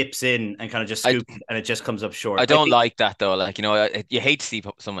 she dips in and kind of just scoops, and it just comes up short. I don't like that though. Like you hate to see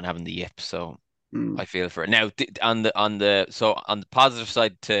someone having the yip, so I feel for it. Now on the positive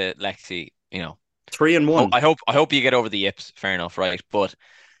side to Lexi, 3-1. I hope you get over the yips. Fair enough, right? But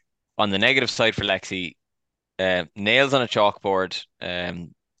on the negative side for Lexi, nails on a chalkboard,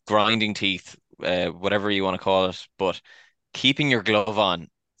 grinding teeth, whatever you want to call it, but keeping your glove on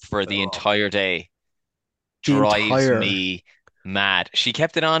for the entire day drives me mad. She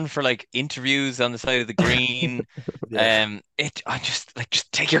kept it on for like interviews on the side of the green.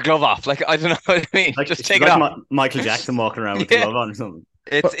 Just take your glove off. Like I don't know what I mean. Just take it off. Michael Jackson walking around with the glove on or something.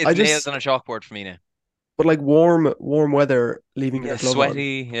 It's nails on a chalkboard for me now. But like warm weather, leaving your glove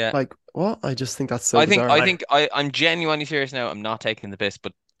sweaty, on. yeah. Like what? I just think that's so bizarre. I'm genuinely serious now. I'm not taking the piss,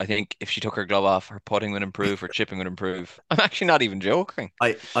 but I think if she took her glove off, her putting would improve, her chipping would improve. I'm actually not even joking.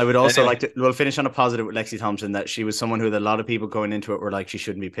 I would also like to finish on a positive with Lexi Thompson, that she was someone who had a lot of people going into it were like she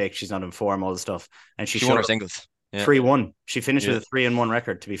shouldn't be picked, she's not in form, all the stuff, and she won her singles. 3-1. She finished with a 3-1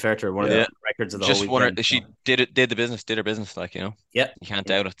 record. To be fair to her, one of the records of the whole weekend. She did her business, like Yeah, you can't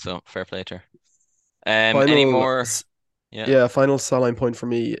doubt it. So fair play to her. Final, any more Yeah. Yeah, final Solheim point for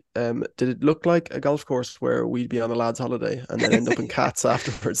me. Did it look like a golf course where we'd be on a lad's holiday and then end up in cats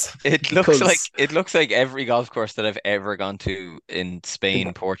afterwards? Because It looks like every golf course that I've ever gone to in In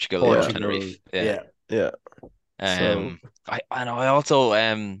Spain, Portugal, or yeah, Portugal, Tenerife. Yeah. yeah. yeah. So I know I also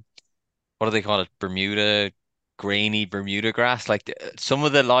what do they call it? Bermuda, grainy Bermuda grass. Like some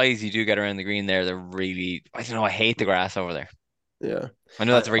of the lies you do get around the green there, they're really, I don't know, I hate the grass over there. yeah, I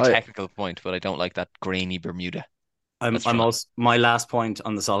know I, that's a very I technical point, but I don't like that grainy Bermuda. I'm That's I'm dry. also my last point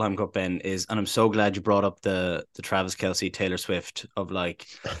on the Solheim Cup, Ben, is, and I'm so glad you brought up the Travis Kelsey, Taylor Swift of, like,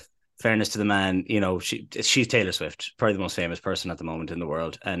 fairness to the man, she's Taylor Swift, probably the most famous person at the moment in the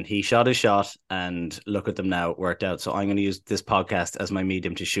world, and he shot his shot, and look at them now, it worked out. So I'm going to use this podcast as my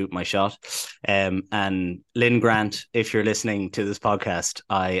medium to shoot my shot. And Lynn Grant, if you're listening to this podcast,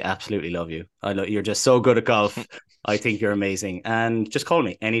 I absolutely love you. You're just so good at golf. I think you're amazing, and just call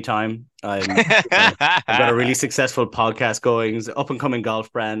me anytime. I've got a really successful podcast going, it's an up and coming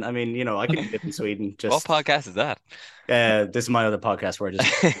golf brand. I mean, I could live in Sweden. What Just podcast is that? this is my other podcast where I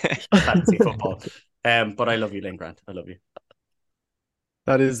just fantasy football. But I love you, Lane Grant. I love you.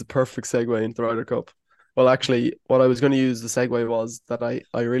 that is the perfect segue into the Ryder Cup. Well, actually, what I was going to use the segue was that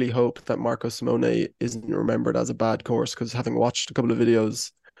I really hope that Marco Simone isn't remembered as a bad course, because having watched a couple of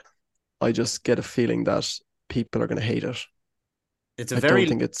videos, I just get a feeling that people are going to hate it. It's a I don't very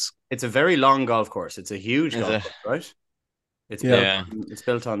think it's it's a very long golf course. It's a huge Is golf it? course, right? It's built yeah. Yeah. on, it's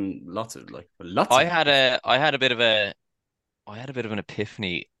built on lots of I had a bit of a I had a bit of an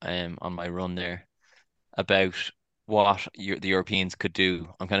epiphany on my run there about what the Europeans could do.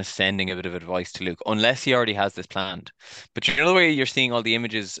 I'm kind of sending a bit of advice to Luke, unless he already has this planned. But you know the way you're seeing all the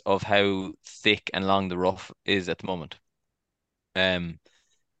images of how thick and long the rough is at the moment. Um,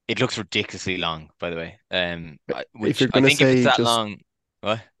 it looks ridiculously long, by the way. If Which you're I going to think if it's say that just long,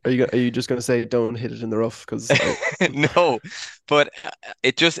 what? are you just going to say don't hit it in the rough? Because No, but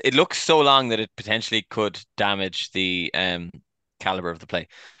it looks so long that it potentially could damage the caliber of the play.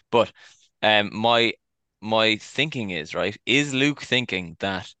 But my thinking is, right, is Luke thinking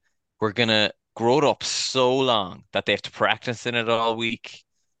that we're gonna grow it up so long that they have to practice in it all week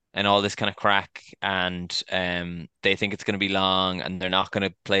and all this kind of crack, and they think it's gonna be long and they're not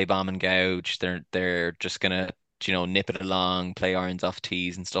gonna play bomb and gouge. They're just gonna, nip it along, play irons off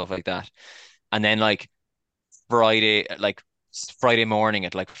tees and stuff like that. And then Friday, like Friday morning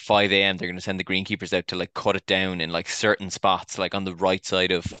at like 5 a.m., they're going to send the greenkeepers out to like cut it down in like certain spots, like on the right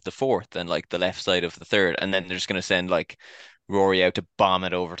side of the fourth and like the left side of the third. And then they're just going to send like Rory out to bomb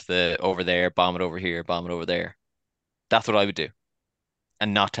it over there, bomb it over here, bomb it over there. That's what I would do,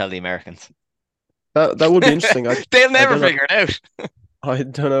 and not tell the Americans. that would be interesting. They'll I never don't know. figure it out. I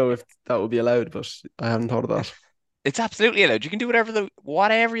don't know if that would be allowed, but I haven't thought of that. It's absolutely allowed. You can do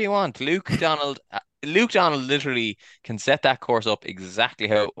whatever you want. Luke Donald literally can set that course up exactly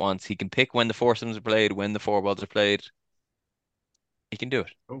how it wants. He can pick when the foursomes are played, when the four balls are played. He can do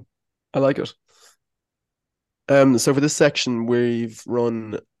it. Oh. I like it. So for this section, we've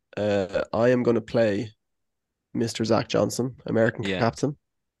run. I am going to play Mr. Zach Johnson, American Yeah. captain,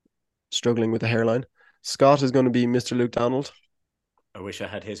 struggling with the hairline. Scott is going to be Mr. Luke Donald, I wish I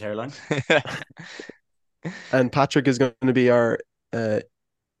had his hairline. and Patrick is going to be our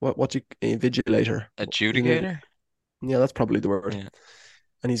what you invigilator. Isn't it? Adjudicator? Yeah, that's probably the word. Yeah.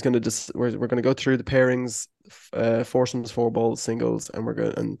 And he's going to just we're going to go through the pairings, foursomes, four balls, singles,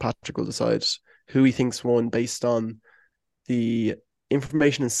 and Patrick will decide who he thinks won based on the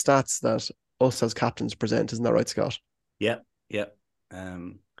information and stats that us as captains present. Isn't that right, Scott? Yeah, yeah.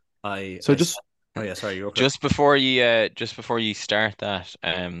 I So I just Oh yeah, sorry, you're Just before you start that,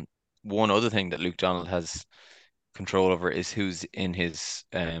 one other thing that Luke Donald has control over is who's in his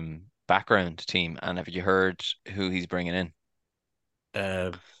background team. And have you heard who he's bringing in?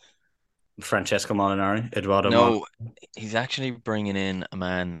 uh Francesco Molinari, Eduardo No, he's actually bringing in a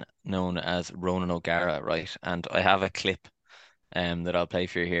man known as Ronan O'Gara, right? And I have a clip that I'll play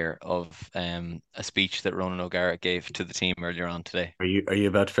for you here of a speech that Ronan O'Gara gave to the team earlier on today. Are you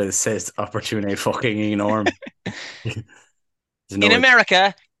about to play the says opportunity fucking enorm? There's no In way.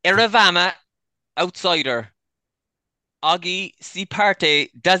 America, Eravama, outsider, Augie si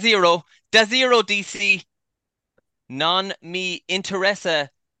parte da zero DC, non mi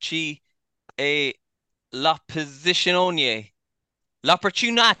interessa chi e la posizione,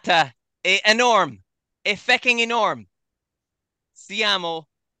 l'opportunità è enorme, è fucking enorme. Siamo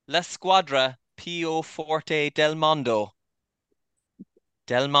la squadra più forte del mondo.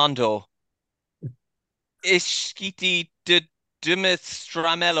 Del mondo. Ischiti de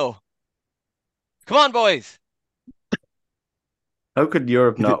dimistramello. Come on, boys. How could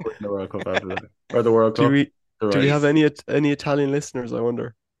Europe not win the World Cup after that? Or the World do Cup? we Do we Right. have any Italian listeners, I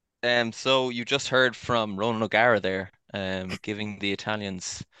wonder? So you just heard from Ronan O'Gara there, giving the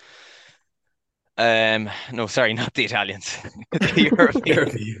Italians, no, sorry, not the Italians, the Europeans.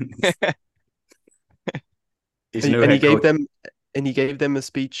 Europeans. He's a And, new and he head gave coach. them and he gave them a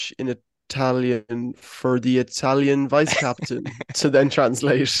speech in Italian for the Italian vice captain to then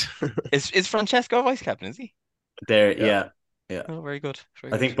translate. Is Francesco vice captain, is he? There, Yeah. yeah, yeah. Oh, very good.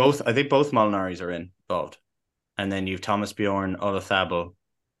 Very I good. think both. I think both Molinaris are involved, and then you've Thomas Bjorn, Olafable,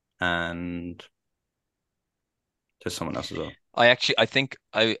 and there's someone else as well. I think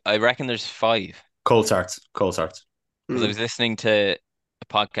I reckon there's five Colsarts. because I Mm. was listening to a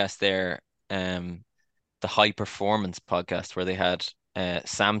podcast there, the High Performance podcast where they had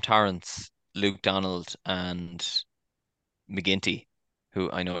Sam Torrance, Luke Donald, and McGinty, who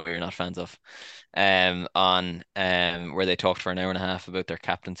I know you're not fans of, on where they talked for an hour and a half about their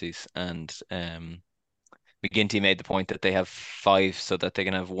captaincies, and McGinty made the point that they have five so that they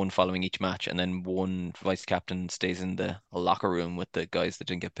can have one following each match, and then one vice captain stays in the locker room with the guys that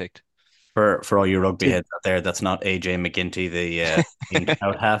didn't get picked. For all you rugby Did heads out there, that's not AJ McGinty, the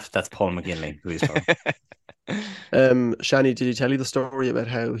out half. That's Paul McGinley, who he's talking. Shani, did he tell you the story about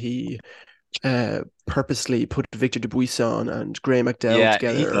how he purposely put Victor Dubuisson and Graham McDowell Yeah,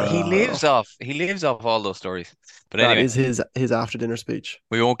 he together? he Uh, lives off he lives off all those stories. But That anyway, is his after dinner speech.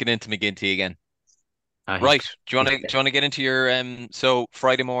 we won't get into McGinty again. he's Right. Do you want to get into your so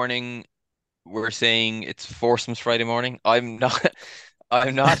Friday morning we're saying it's foursomes Friday morning. I'm not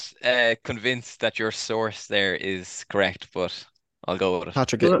convinced that your source there is correct, but I'll go with it.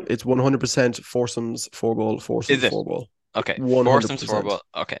 Patrick, Well, it's 100% foursomes, four goal, Is foursomes, it? four goal. Okay. Foursomes four 100%. ball.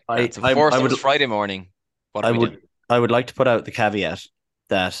 Okay, I, grand. So I foursomes would Friday morning. What are I we doing? would I would like to put out the caveat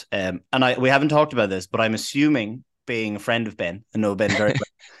that and we haven't talked about this, but I'm assuming, being a friend of Ben and know Ben very well,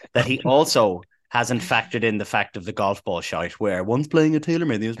 that he also hasn't factored in the fact of the golf ball shite, where one's playing a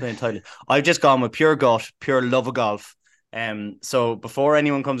TaylorMade, the other's playing title. I've just gone with pure gut, pure love of golf. So before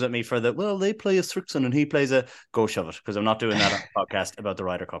anyone comes at me for the, well, they play a Srixon and he plays a, go shove it, because I'm not doing that on the podcast about the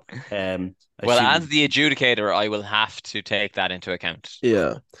Ryder Cup. Well, as the adjudicator, I will have to take that into account.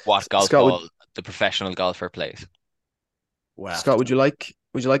 Yeah. What golf Scott, ball the professional golfer plays. Scott, would you like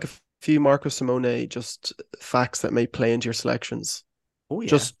a few Marco Simone just facts that may play into your selections? Oh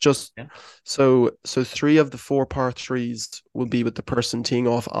yeah, Just yeah. so three of the four par threes will be with the person teeing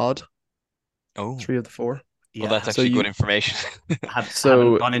off odd. Oh, Three of the four. Yeah. well, that's So actually you good information. Haven't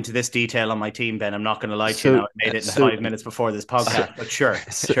so gone into this detail on my team, Ben. I'm not going to lie to you so now. I made it in so 5 minutes before this podcast, but sure,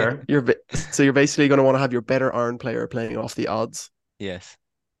 so sure. you're basically going to want to have your better iron player playing off the odds. Yes.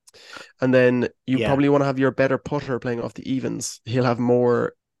 And then you Yeah. probably want to have your better putter playing off the evens. He'll have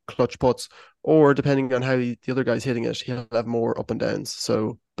more clutch putts, or depending on how the other guy's hitting it, he'll have more up and downs.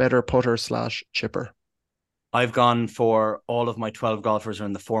 So better putter / chipper. I've gone for all of my 12 golfers are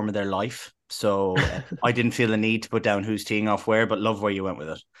in the form of their life. So I didn't feel the need to put down who's teeing off where, but love where you went with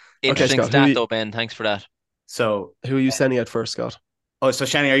it. Interesting Scott, stat though, Ben. Thanks for that. So, Who are you sending out first, Scott? so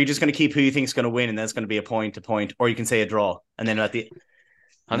Shani, are you just going to keep who you think is going to win and then it's going to be a point to point, or you can say a draw and then at the.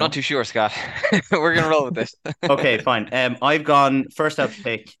 I'm No? not too sure, Scott. We're gonna roll with this. Okay, fine. I've gone first out to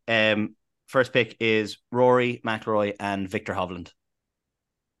pick. First pick is Rory McIlroy and Victor Hovland.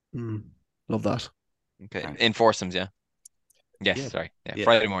 Love that. Okay, Thanks. in foursomes, yeah. Yes, Yeah. sorry. Yeah, Yeah.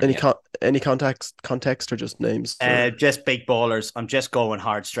 Friday morning. Any context or just names? Just big ballers. I'm just going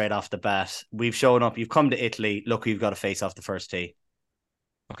hard straight off the bat. We've shown up. You've come to Italy. Look, you've got to face off the first tee.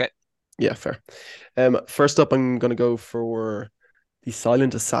 Okay. Yeah, fair. First up, I'm going to go for the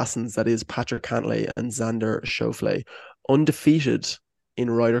silent assassins, that is Patrick Cantlay and Xander Schauffele, undefeated in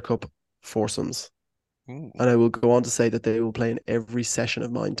Ryder Cup foursomes. Ooh, And I will go on to say that they will play in every session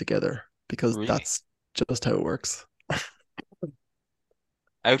of mine together, because really? that's just how it works.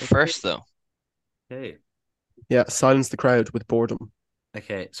 Out first though. Okay. Yeah, silence the crowd with boredom.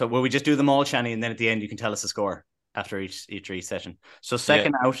 Okay. So will we just do them all, Shani, and then at the end you can tell us the score after each session. So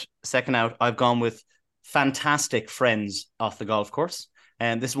second out, I've gone with fantastic friends off the golf course.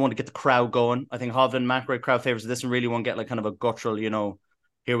 And this is one to get the crowd going. I think Hovland, McRae crowd favors this and really want to get like kind of a guttural,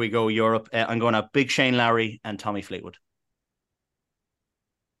 here we go, Europe. I'm going out Big Shane Lowry and Tommy Fleetwood.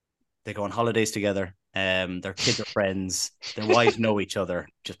 They go on holidays together. Their kids are friends. Their wives know each other.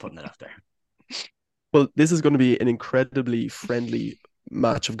 Just putting it out there. Well, this is going to be an incredibly friendly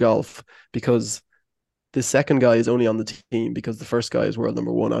match of golf, because the second guy is only on the team because the first guy is world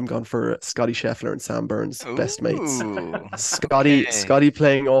number one. I'm gone for Scotty Scheffler and Sam Burns, best mates. Ooh, Scotty okay. Scotty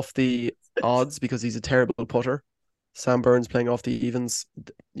playing off the odds because he's a terrible putter. Sam Burns playing off the evens.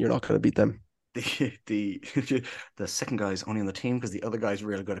 You're not going to beat them. The second guy is only on the team because the other guy's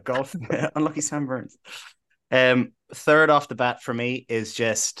really good at golf. Unlucky Sam Burns. Third off the bat for me is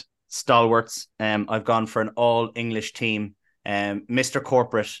just stalwarts. I've gone for an all English team. Mr.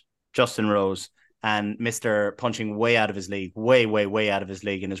 Corporate, Justin Rose, and Mr. Punching way out of his league, way out of his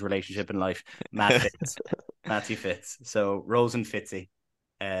league in his relationship in life, Matt Fitz. Matty Fitz. So Rose and Fitzy.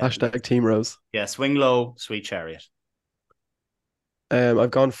 Hashtag Team Rose. Yeah, swing low, sweet chariot.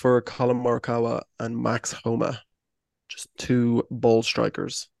 I've gone for Colin Morikawa and Max Homa. Just two ball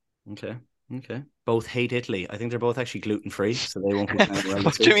strikers. Okay. Both hate Italy. I think they're both actually gluten-free, so they won't be playing well What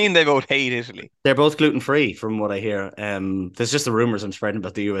this do you week. mean they both hate Italy? They're both gluten-free from what I hear. There's just the rumors I'm spreading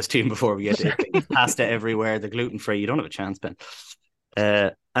about the US team before we get to Italy. Pasta everywhere. They're gluten-free. You don't have a chance, Ben.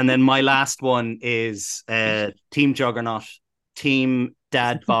 And then my last one is Team Juggernaut, Team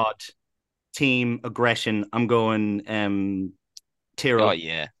Dad Bod, Team Aggression. I'm going Tyrrell. Oh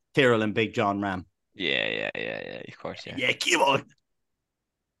yeah. Tyrrell and Big John Ram. Yeah. Of course, yeah. Yeah, come on.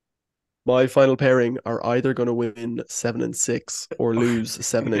 My final pairing are either going to win 7 and 6 or lose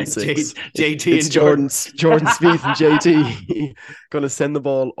 7 and 6. JT It's and Jordan Spieth and JT going to send the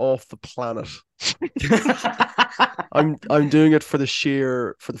ball off the planet. I'm doing it for the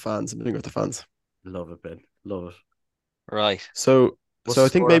fans. I'm doing it for the fans. Love it, Ben. Love it. Right. So What's I the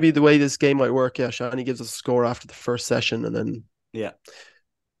think score maybe the way this game might work, yeah, Shani gives us a score after the first session, and then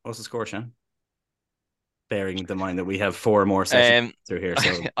What's the score, Shan? Bearing in mind that we have 4 more sessions through here.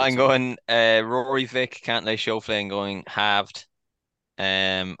 So I'm going Rory Vic, Cantlay Schauffele, and going halved.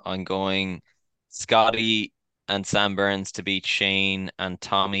 I'm going Scotty and Sam Burns to beat Shane and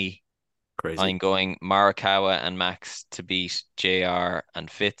Tommy. crazy. I'm going Morikawa and Max to beat JR and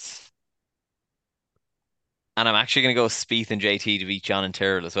Fitz. And I'm actually going to go Spieth and JT to beat John and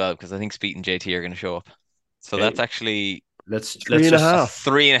Tyrrell as well, because I think Spieth and JT are going to show up. So Okay. that's actually Let's 3.5.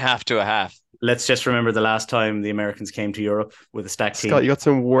 3.5 to a half. Let's just remember the last time the Americans came to Europe with a stacked team. Scott, you got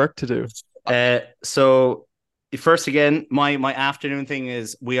some work to do. So first again, my afternoon thing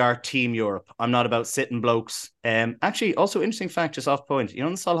is we are Team Europe. I'm not about sitting blokes. Actually, also interesting fact, just off point. You know,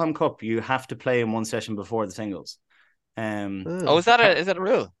 in the Solheim Cup, you have to play in one session before the singles. Is that a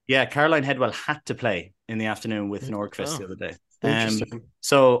rule? Yeah, Caroline Headwell had to play in the afternoon with Nordqvist the other day. Interesting.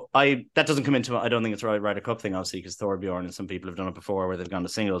 So that doesn't come into. I don't think it's a Ryder Cup thing, obviously, because Thorbjorn and some people have done it before where they've gone to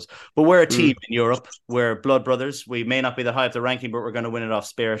singles. But we're a team in Europe. We're blood brothers. We may not be the high up the ranking, but we're going to win it off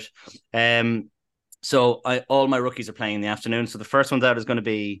spirit. So all my rookies are playing in the afternoon. So the first one's out is going to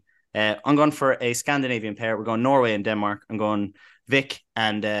be. I'm going for a Scandinavian pair. We're going Norway and Denmark. I'm going Vic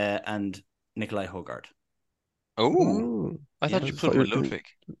and Nikolai Hogard. Oh, I thought you put with Ludwig.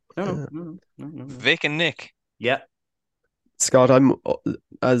 No. Vic and Nick. Yeah. Scott, I'm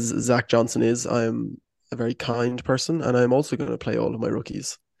as Zach Johnson is. I'm a very kind person, and I'm also going to play all of my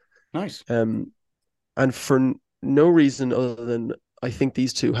rookies. Nice. And for no reason other than I think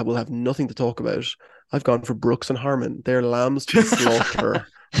these two will have nothing to talk about. I've gone for Brooks and Harmon. They're lambs to slaughter.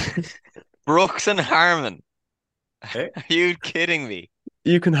 Brooks and Harmon. Okay. Are you kidding me?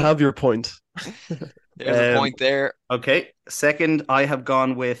 You can have your point. There's a point there. Okay. Second, I've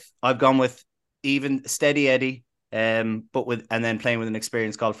gone with even Steady Eddie, and then playing with an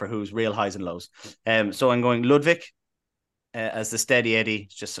experienced golfer who's real highs and lows. So I'm going Ludwig as the Steady Eddie.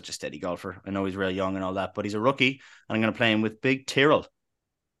 He's just such a steady golfer. I know he's real young and all that, but he's a rookie, and I'm going to play him with Big Tyrrell.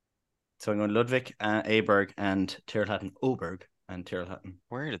 So I'm going Ludwig, Aberg, and Tyrrell Hatton. Oberg and Tyrrell Hatton.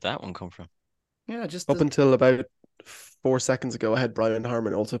 Where did that one come from? Yeah, just up until about 4 seconds ago, I had Brian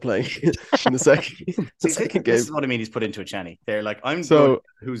Harmon also playing in the second, second game. This is what I mean. He's put into a Channy. They're like, I'm good,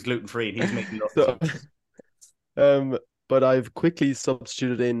 who's gluten free, and he's making nothing. But I've quickly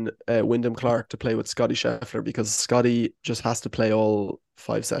substituted in Wyndham Clark to play with Scotty Scheffler because Scotty just has to play all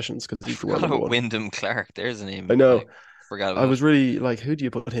 5 sessions because he's the world number 1. Wyndham Clark. There's a name. I know. I forgot about I was really like, who do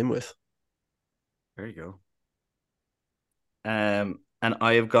you put him with? There you go. And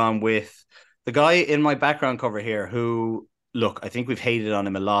I have gone with the guy in my background cover here who, look, I think we've hated on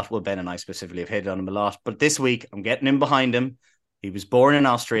him a lot. Well, Ben and I specifically have hated on him a lot. But this week, I'm getting him behind him. He was born in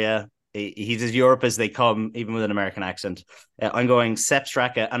Austria. He's as Europe as they come, even with an American accent. I'm going Sepp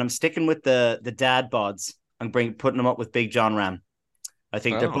Straka, and I'm sticking with the dad bods. I'm putting them up with Big John Ram. I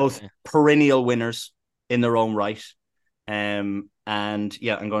think they're both perennial winners in their own right. And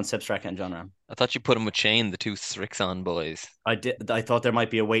yeah, I'm going Sepp Straka and John Ram. I thought you put him with Shane, the two Strixon boys. I did. I thought there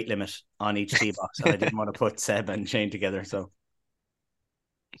might be a weight limit on each tee box, and I didn't want to put Seb and Shane together. So,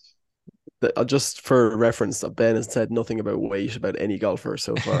 just for reference, Ben has said nothing about weight about any golfer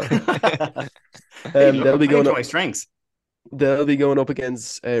so far. They'll be going up my strengths. They'll be going up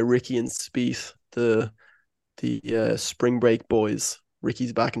against Ricky and Spieth, the spring break boys.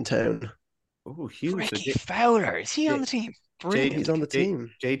 Ricky's back in town. Oh, huge! Ricky Fowler, is he on the team? Brilliant. He's on the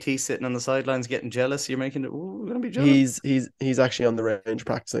team. JT sitting on the sidelines getting jealous. You're making it. Ooh, we're gonna be jealous. He's actually on the range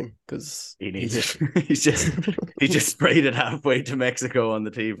practicing because He needs it. He just sprayed it halfway to Mexico on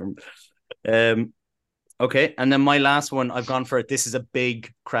the tee from. Okay, and then my last one, I've gone for it. This is a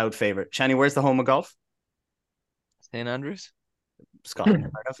big crowd favorite. Shani, where's the home of golf? St Andrews. Scotland,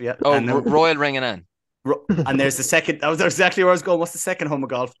 fair enough, yeah. Oh, And then Royal Ringanan. and there's the second. That was exactly where I was going. What's the second home of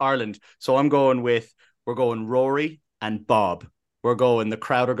golf? Ireland. So we're going Rory and Bob. We're going. The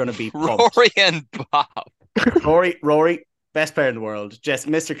crowd are going to be pumped. Rory and Bob. Rory, best player in the world, just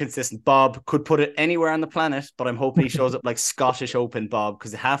Mr. Consistent. Bob could put it anywhere on the planet, but I'm hoping he shows up like Scottish Open Bob,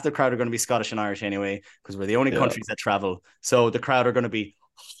 because half the crowd are going to be Scottish and Irish anyway, because we're the only countries that travel. So the crowd are going to be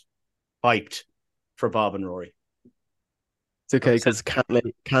hyped for Bob and Rory. It's okay because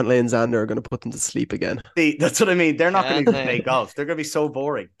Cantlay and Xander are going to put them to sleep again. See, that's what I mean. They're not going to play golf. They're going to be so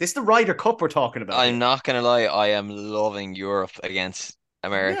boring. This is the Ryder Cup we're talking about. I'm not going to lie. I am loving Europe against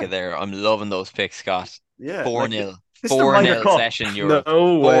America there. I'm loving those picks, Scott. Yeah. 4-0. This is the Ryder 4-0 Cup. session, Europe.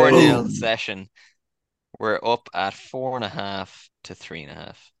 No way. 4-0 session. We're up at 4.5 to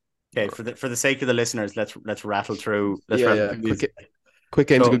 3.5. Okay, for the sake of the listeners, let's rattle through. Quick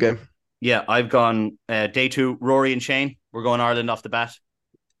game's a good game. Yeah, I've gone day 2, Rory and Shane. We're going Ireland off the bat.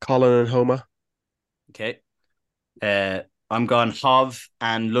 Colin and Homa. Okay. I'm gone Hov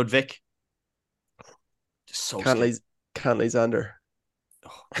and Ludwig. Just so Cantlay Xander.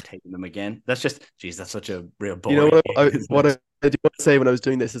 Oh, I'm taking them again. That's such a real boring. You know what I do want to say when I was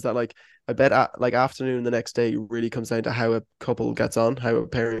doing this is that like I bet like afternoon the next day really comes down to how a couple gets on, how a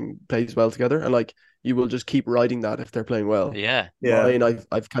pairing plays well together, and like you will just keep riding that if they're playing well. Yeah. I mean,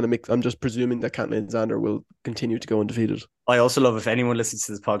 I've kind of mixed. I'm just presuming that Cantlay and Xander will continue to go undefeated. I also love if anyone listens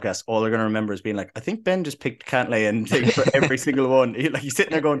to this podcast, all they're going to remember is being like, I think Ben just picked Cantlay and for every single one. He's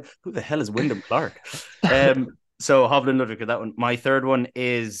sitting there going, who the hell is Wyndham Clark? So Hovland Ludwig with that one. My third one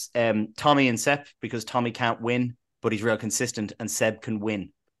is Tommy and Seb, because Tommy can't win, but he's real consistent, and Seb can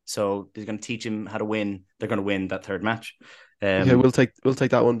win. So he's going to teach him how to win. They're going to win that third match. Okay, we'll take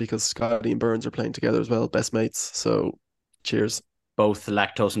that one because Scotty and Burns are playing together as well, best mates. So cheers. Both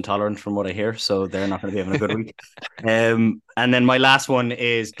lactose intolerant from what I hear, so they're not going to be having a good week. And then my last one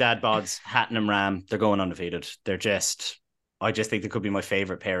is Dad Bods, Hatton and Ram. They're going undefeated. I just think they could be my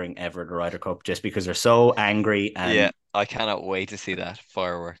favorite pairing ever at the Ryder Cup, just because they're so angry. And yeah, I cannot wait to see that.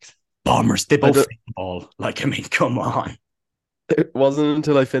 Fireworks. Bombers. They both hit the ball. Like, I mean, come on. It wasn't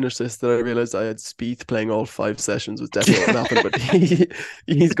until I finished this that I realized I had Spieth playing all 5 sessions was definitely what happened, but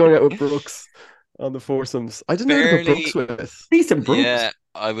he's going out with Brooks on the foursomes. I didn't know who to put Brooks with. Spieth and Brooks. Yeah,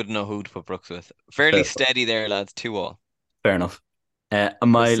 I wouldn't know who to put Brooks with. Fairly steady there, lads. 2-all. Fair enough. My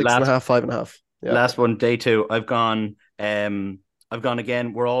 6.5, 5.5. Yeah. Last one, day 2. I've gone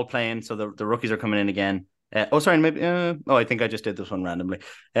again. We're all playing, so the rookies are coming in again. I think I just did this one randomly.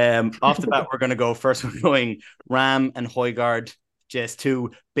 Off the bat, we're going to go first. We're going Ram and Højgaard, just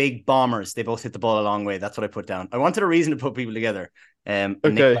 2 big bombers. They both hit the ball a long way. That's what I put down. I wanted a reason to put people together. Okay.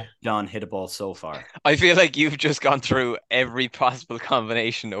 Nick John hit a ball so far. I feel like you've just gone through every possible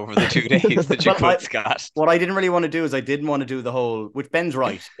combination over the 2 days that you could, Scott. What I didn't really want to do is I didn't want to do the whole, which Ben's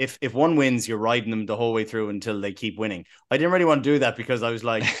right. If one wins, you're riding them the whole way through until they keep winning. I didn't really want to do that because I was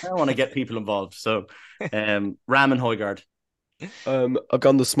like, I want to get people involved. So Ram and Højgaard. I've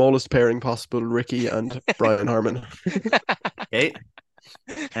gone the smallest pairing possible, Ricky and Brian Harman. Okay.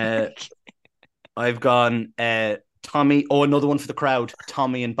 I've gone Tommy. Oh, another one for the crowd.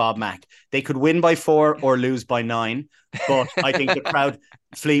 Tommy and Bob Mack. They could win by 4 or lose by 9, but I think the crowd,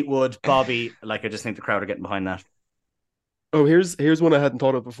 Fleetwood, Bobby, I just think the crowd are getting behind that. Oh, here's one I hadn't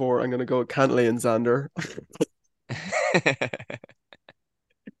thought of before. I'm going to go Cantlay and Xander.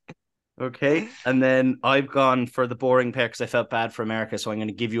 Okay, and then I've gone for the boring pair because I felt bad for America, so I'm going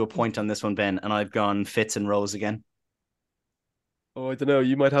to give you a point on this one, Ben, and I've gone Fitz and Rose again. Oh, I don't know.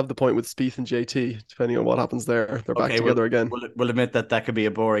 You might have the point with Spieth and JT, depending on what happens there. They're back together again. We'll admit that could be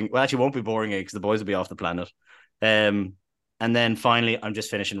a boring. Well, actually, it won't be boring because the boys will be off the planet. And then finally, I'm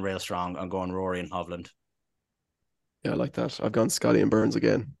just finishing real strong. I'm going Rory and Hovland. Yeah, I like that. I've gone Scotty and Burns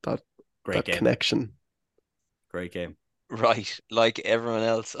again. That game. Connection. Great game. Right, like everyone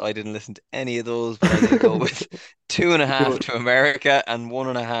else, I didn't listen to any of those, but I'm going to go with 2.5 to America and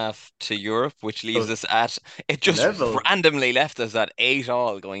 1.5 to Europe, which leaves us at, it just randomly left us at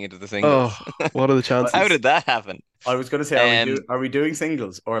 8-all going into the singles. Oh, what are the chances? How did that happen? I was going to say, are we doing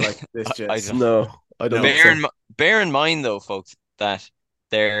singles or like this? Just no, I don't know. Bear in mind though, folks, that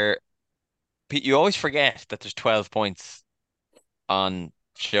you always forget that there's 12 points on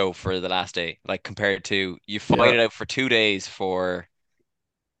show for the last day, like compared to you fight it out for 2 days for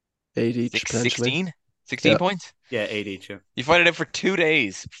 8 each, 16. 16 Yeah. points? Yeah, 8 each. Yeah. You fight it out for 2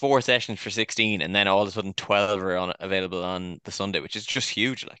 days, 4 sessions for 16, and then all of a sudden 12 are available on the Sunday, which is just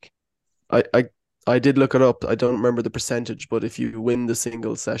huge. Like, I, I I did look it up. I don't remember the percentage, but if you win the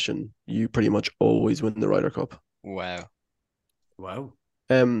single session, you pretty much always win the Ryder Cup. wow. Wow.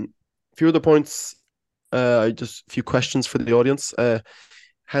 Few other points. Just a few questions for the audience.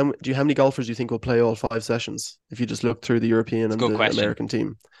 How many golfers do you think will play all 5 sessions if you just look through the European It's a and good the question. American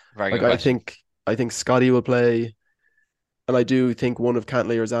team? Very Like good question. I think Scotty will play, and I do think one of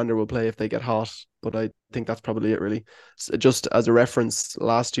Cantley or Xander will play if they get hot, but I think that's probably it really. So just as a reference,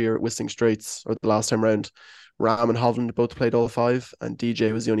 last year at Whistling Straits, or the last time round, Ram and Hovland both played all 5, and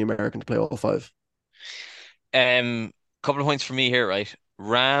DJ was the only American to play all 5. Couple of points for me here, right?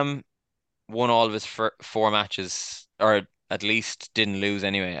 Ram won all of his 4 matches, or at least didn't lose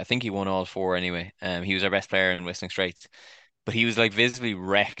anyway. I think he won all 4 anyway. He was our best player in Whistling Straits, but he was like visibly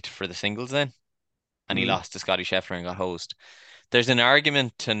wrecked for the singles then, and he Mm. lost to Scotty Scheffler and got hosed. There's an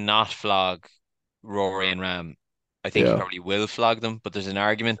argument to not flog Rory and Ram. I think he Yeah. probably will flog them, but there's an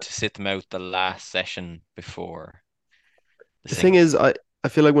argument to sit them out the last session before the The thing singles. is, I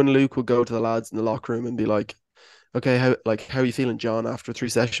feel like when Luke would go to the lads in the locker room and be like, okay, how are you feeling, John, after 3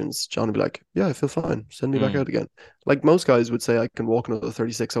 sessions? John would be like, yeah, I feel fine. Send me back Mm, out again. Like most guys would say, I can walk another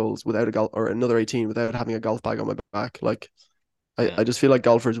 36 holes without a golf, or another 18 without having a golf bag on my back. Like yeah, I just feel like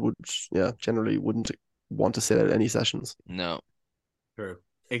golfers would, yeah, generally wouldn't want to sit out any sessions. no. True.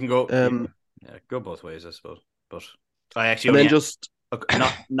 It can go, Um, go both ways, I suppose. But I actually and only then just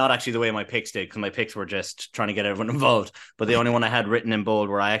not actually the way my picks did, because my picks were just trying to get everyone involved. But the only one I had written in bold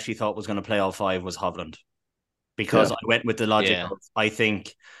where I actually thought was going to play all 5 was Hovland, because yeah, I went with the logic Yeah. of, I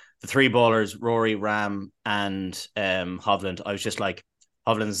think the 3 ballers, Rory, Ram, and Hovland. I was just like,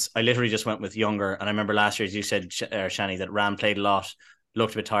 Hovland's. I literally just went with younger, and I remember last year, as you said, Shani, that Ram played a lot,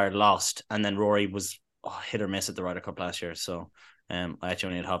 looked a bit tired, lost, and then Rory was hit or miss at the Ryder Cup last year. So I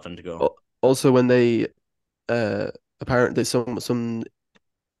actually only had Hovland to go. also when they uh apparently some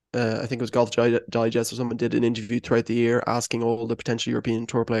I think it was Digest or someone did an interview throughout the year asking all the potential European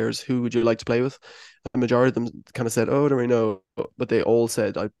tour players who would you like to play with. The majority of them kind of said, "Oh, I don't really know," but they all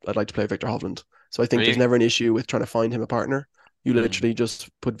said, I'd like to play Victor Hovland." So I think there's Really? never an issue with trying to find him a partner. You Mm. literally just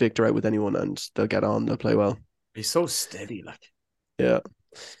put Victor out with anyone, and they'll get on. They'll play well. He's so steady, like. Yeah.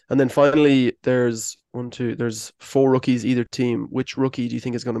 And then finally, there's 4 rookies either team. Which rookie do you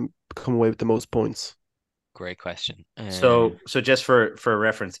think is going to come away with the most points? Great question. So just for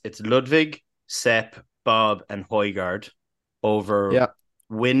reference, it's Ludwig, Sepp, Bob, and Højgaard over Yeah.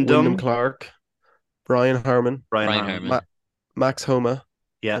 Wyndham Wyndham, Clark, Brian Harmon, Brian Ryan Harman. Herman. Max Homa,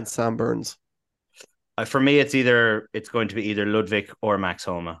 Yeah, and Sam Burns. For me, it's going to be either Ludwig or Max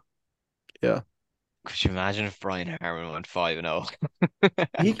Homa. Yeah. Could you imagine if Brian Harman went 5-0?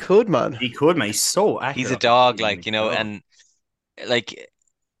 He could, man. He could, man. He's so accurate. He's a on dog, the like, dog. and like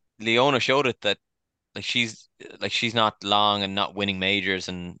Leona showed it that like she's not long and not winning majors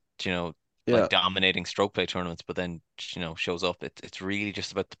and Yeah. like dominating stroke play tournaments, but then shows up. It's really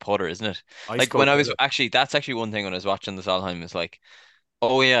just about the putter, isn't it? I Like when spoke I to was that's actually one thing when I was watching the Solheim is like,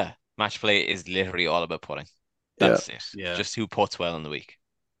 oh yeah, match play is literally all about putting. Yeah. That's it. Yeah. Just who puts well in the week.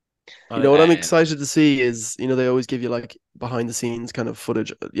 You know what I'm Um, excited to see is, they always give you like behind the scenes kind of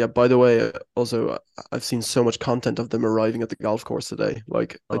footage. Yeah, by the way, also I've seen so much content of them arriving at the golf course today.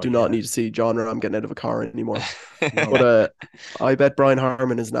 Like I do not yeah. need to see John Ram getting out of a car anymore. No. But I bet Brian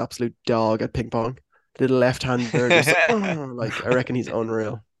Harmon is an absolute dog at ping pong. Little left-hander, just like I reckon he's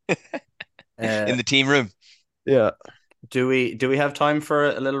unreal. Uh, in the team room. Yeah, do we have time for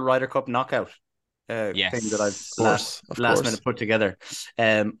a little Ryder Cup knockout thing that I've Yes. of last course. minute put together?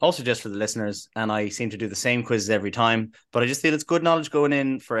 Also just for the listeners, and I seem to do the same quizzes every time, but I just feel it's good knowledge going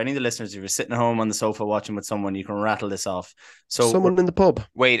in for any of the listeners. If you're sitting at home on the sofa watching with someone, you can rattle this off. So Someone in the pub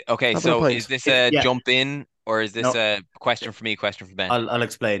Wait, okay, having a so is pint. this a Yeah. jump in or is this No. a question for me, question for Ben? I'll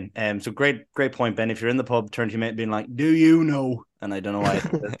explain. So great point, Ben. If you're in the pub, turn to your mate being like, "Do you know?" And I don't know why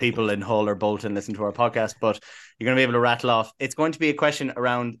people in Hull or Bolton listen to our podcast, but you're going to be able to rattle off. It's going to be a question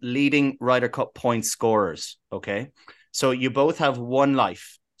around leading Ryder Cup point scorers. Okay, so you both have one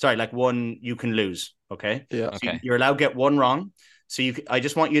life. Sorry, like one you can lose. Okay, Yeah. so Okay. you're allowed to get one wrong. So I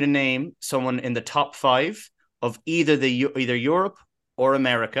just want you to name someone in the top 5 of either Europe or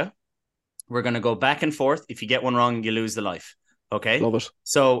America. We're going to go back and forth. If you get one wrong, you lose the life. Okay. Love it.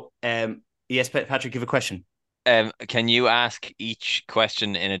 So, yes, Patrick, you have a question. Can you ask each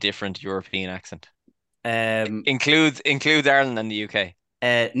question in a different European accent? Um, Includes Ireland and the UK.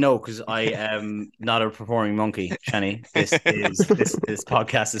 No, because I am not a performing monkey, Shani. This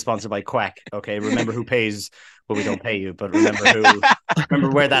podcast is sponsored by Quack. Okay, remember who pays but we don't pay you. But remember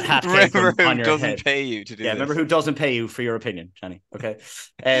where that hat came Remember from who on your doesn't head. pay you to do Yeah, this. remember who doesn't pay you for your opinion, Johnny. Okay.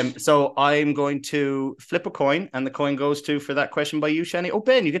 So I'm going to flip a coin, and the coin goes to for that question by you, Shani. Oh,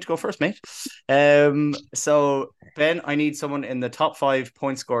 Ben, you get to go first, mate. So Ben, I need someone in the top 5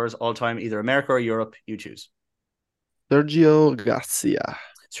 point scorers all time, either America or Europe. You choose. Sergio Garcia.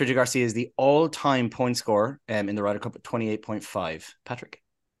 Sergio Garcia is the all-time point scorer in the Ryder Cup at 28.5. Patrick.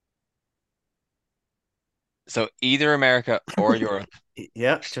 So either America or Europe.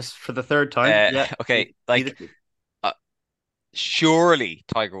 Yeah, just for the third time. Yeah. Okay, like surely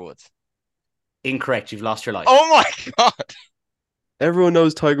Tiger Woods. Incorrect. You've lost your life. Oh my God. Everyone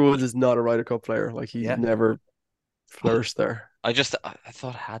knows Tiger Woods is not a Ryder Cup player. Like he's Yeah. never flourished there. I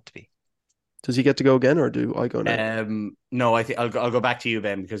thought it had to be. Does he get to go again, or do I go now? No, I think I'll go back to you,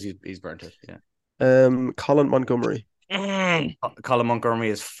 Ben, because he's burnt it. Yeah. Colin Montgomery. Colin Montgomery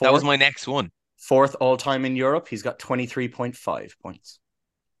is That was my next one. fourth all time in Europe. He's got 23.5 points.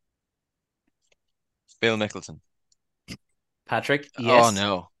 Phil Mickelson. Patrick, yes. Oh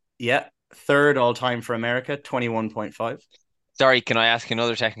no. Yeah. Third all time for America, 21.5. Sorry, can I ask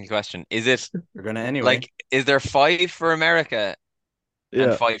another technical question? Is it We're gonna anyway. like, is there 5 for America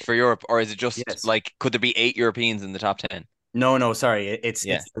and 5 for Europe, or is it just like, could there be 8 Europeans in the top 10? No, sorry. It's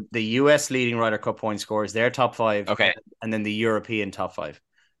the US leading Ryder Cup point scores, their top 5. Okay. And then the European top 5.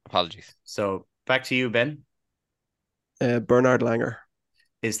 Apologies. So back to you, Ben. Bernard Langer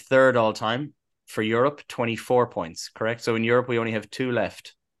is third all time for Europe, 24 points. Correct. So in Europe, we only have 2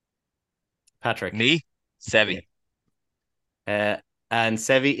 left. Patrick. Me? Seve. And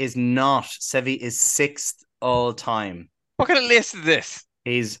Seve is not. Seve is 6th all time. What kind of list is this?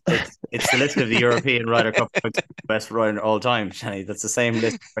 It's the list of the European Ryder Cup best rider all time, Shani. That's the same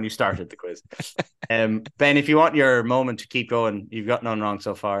list when you started the quiz. Ben, if you want your moment to keep going, you've got none wrong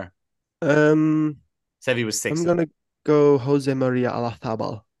so far. Seve was 6th. I'm gonna go Jose Maria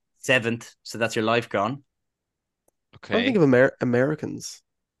Alazábal. 7th, so that's your life gone. Okay. I think of Americans.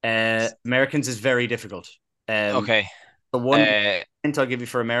 Americans is very difficult. Okay. The one hint I'll give you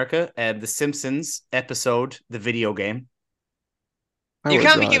for America, The Simpsons episode, the video game. You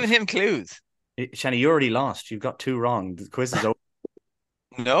can't be giving him clues. Shani, you already lost. You've got 2 wrong. The quiz is over.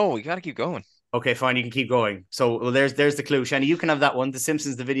 No, we got to keep going. Okay, fine. You can keep going. So, there's the clue. Shani, you can have that one. The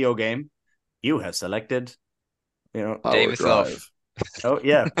Simpsons, the video game. You have selected, Davis Love. Oh,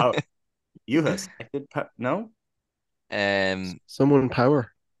 yeah. You have selected, no? Someone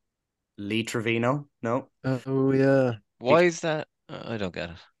Power. Lee Trevino, no. Oh, yeah. Why is that? I don't get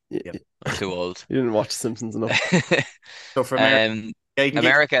it. Yep. I'm too old. You didn't watch Simpsons enough. So for America,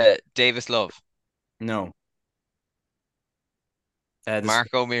 America, Davis Love. No. Mark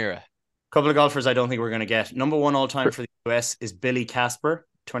O'Meara. Couple of golfers I don't think we're going to get. Number 1 all time for the US is Billy Casper,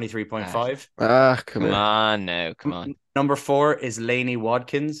 23.5. Come on now. Come on. Number 4 is Laney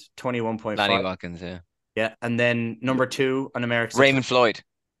Wadkins, 21.5. Laney Watkins, yeah. Yeah, and then number 2 on America. Raymond Floyd.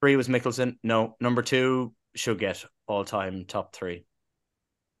 3 was Mickelson. No, number 2 should get all time top 3.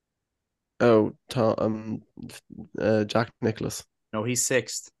 Oh, Jack Nicklaus. No, he's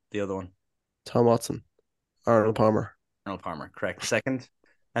 6th. The other one. Tom Watson. Arnold Palmer. Arnold Palmer, correct. 2nd.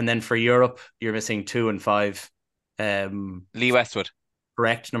 And then for Europe, you're missing 2 and 5. Lee Westwood.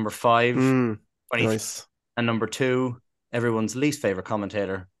 Correct. Number 5. 20. Nice. And number 2, everyone's least favorite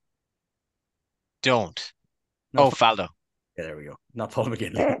commentator. Don't. No, Faldo. Yeah, there we go. Not Paul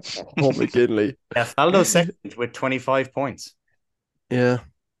McGinley. Paul McGinley. Yeah, Faldo's 2nd with 25 points. Yeah.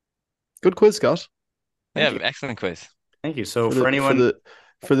 Good quiz, Scott. Thank you. Excellent quiz. Thank you. So for anyone...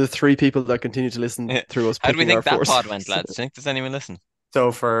 For the 3 people that continue to listen through us. How do we think that pod went, lads? Think does anyone listen?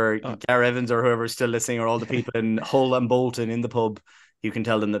 So for Gar Evans or whoever's still listening, or all the people in Hull and Bolton in the pub, you can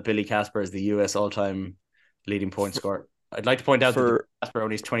tell them that Billy Casper is the US all-time leading point scorer. I'd like to point out that Casper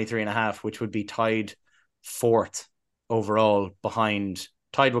only is 23.5, which would be tied 4th overall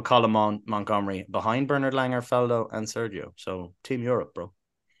tied with Colin Montgomery, behind Bernard Langer, Faldo, and Sergio. So Team Europe, bro.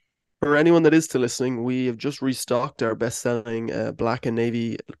 For anyone that is still listening, we have just restocked our best-selling black and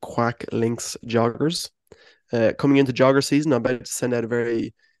navy Quack Lynx joggers. Coming into jogger season, I'm about to send out a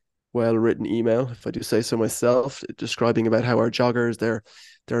very well-written email, if I do say so myself, describing about how our joggers,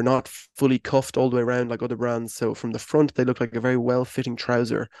 they're not fully cuffed all the way around like other brands. So from the front, they look like a very well-fitting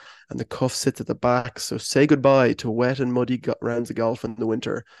trouser, and the cuff sits at the back. So say goodbye to wet and muddy rounds of golf in the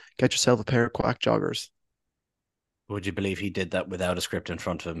winter. Get yourself a pair of Quack joggers. Would you believe he did that without a script in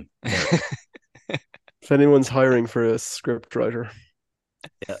front of him? If anyone's hiring for a script writer.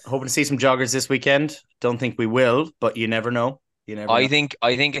 Yeah, hoping to see some joggers this weekend. Don't think we will, but you never know. I think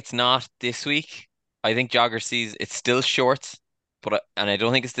it's not this week. I think jogger sees it's still shorts. and I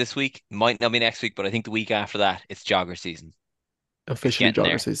don't think it's this week. Might not be next week, but I think the week after that, it's jogger season. It's Officially getting jogger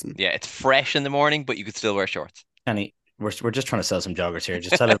there. season. Yeah, it's fresh in the morning, but you could still wear shorts. Kenny, we're just trying to sell some joggers here.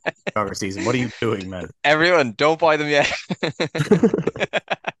 Just tell it jogger season. What are you doing, man? Everyone, don't buy them yet.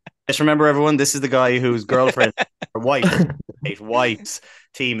 Just remember, everyone, this is the guy whose girlfriend or wife's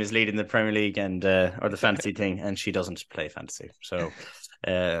team is leading the Premier League and or the fantasy thing, and she doesn't play fantasy. So,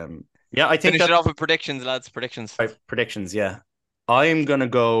 yeah, I think Finish it that's off with predictions, lads. Predictions. right. Predictions. Yeah, I'm gonna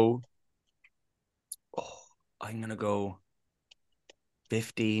go. Oh, I'm gonna go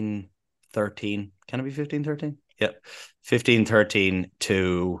 15-13. Can it be 15-13? Yeah, 15-13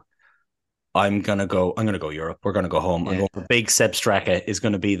 to. I'm gonna go Europe. We're gonna go home. I'm Yeah. going for Big Seb Straka is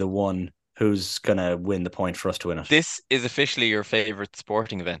gonna be the one who's gonna win the point for us to win it. This is officially your favorite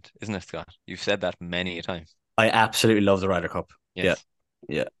sporting event, isn't it, Scott? You've said that many a time. I absolutely love the Ryder Cup. Yeah, Yes.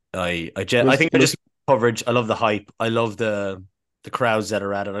 yeah. I think I just love coverage. I love the hype. I love the crowds that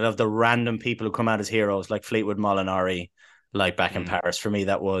are at it. I love the random people who come out as heroes, like Fleetwood Molinari, like back in Paris. For me,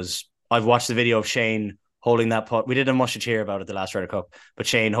 that was. I've watched the video of Shane holding that putt. We didn't have much to cheer about at the last Ryder Cup, but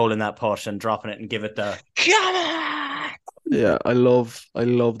Shane holding that putt and dropping it and give it the Come on! Yeah, I love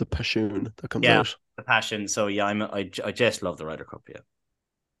the passion that comes out. the passion. So yeah, I just love the Ryder Cup. Yeah.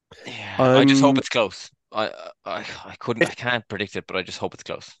 Yeah, I just hope it's close. I couldn't, I Fif- can't predict it, but I just hope it's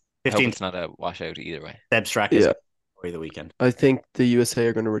close. I hope 15 it's not a washout either way. Seb Strack is Yeah, for the weekend. I think the USA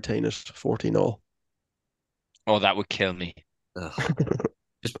are going to retain it 14-all. Oh, that would kill me.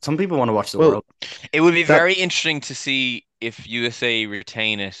 Just some people want to watch the Well, world. It would be That- very interesting to see if USA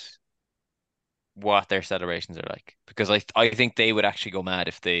retain it, what their celebrations are like, because I think they would actually go mad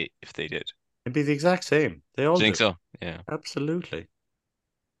if they did. It'd be the exact same. They all Do you do. think so? Yeah. Absolutely.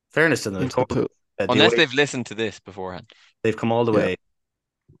 Fairness to them. think so too. Unless they've listened to this beforehand. They've come all the Yeah. way.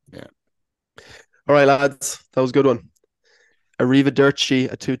 Yeah. All right, lads, that was a good one.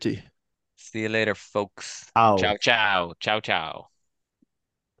 Arrivederci a tutti. See you later, folks. Ow. Ciao, ciao. Ciao, ciao.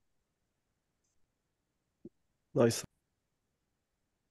 Nice.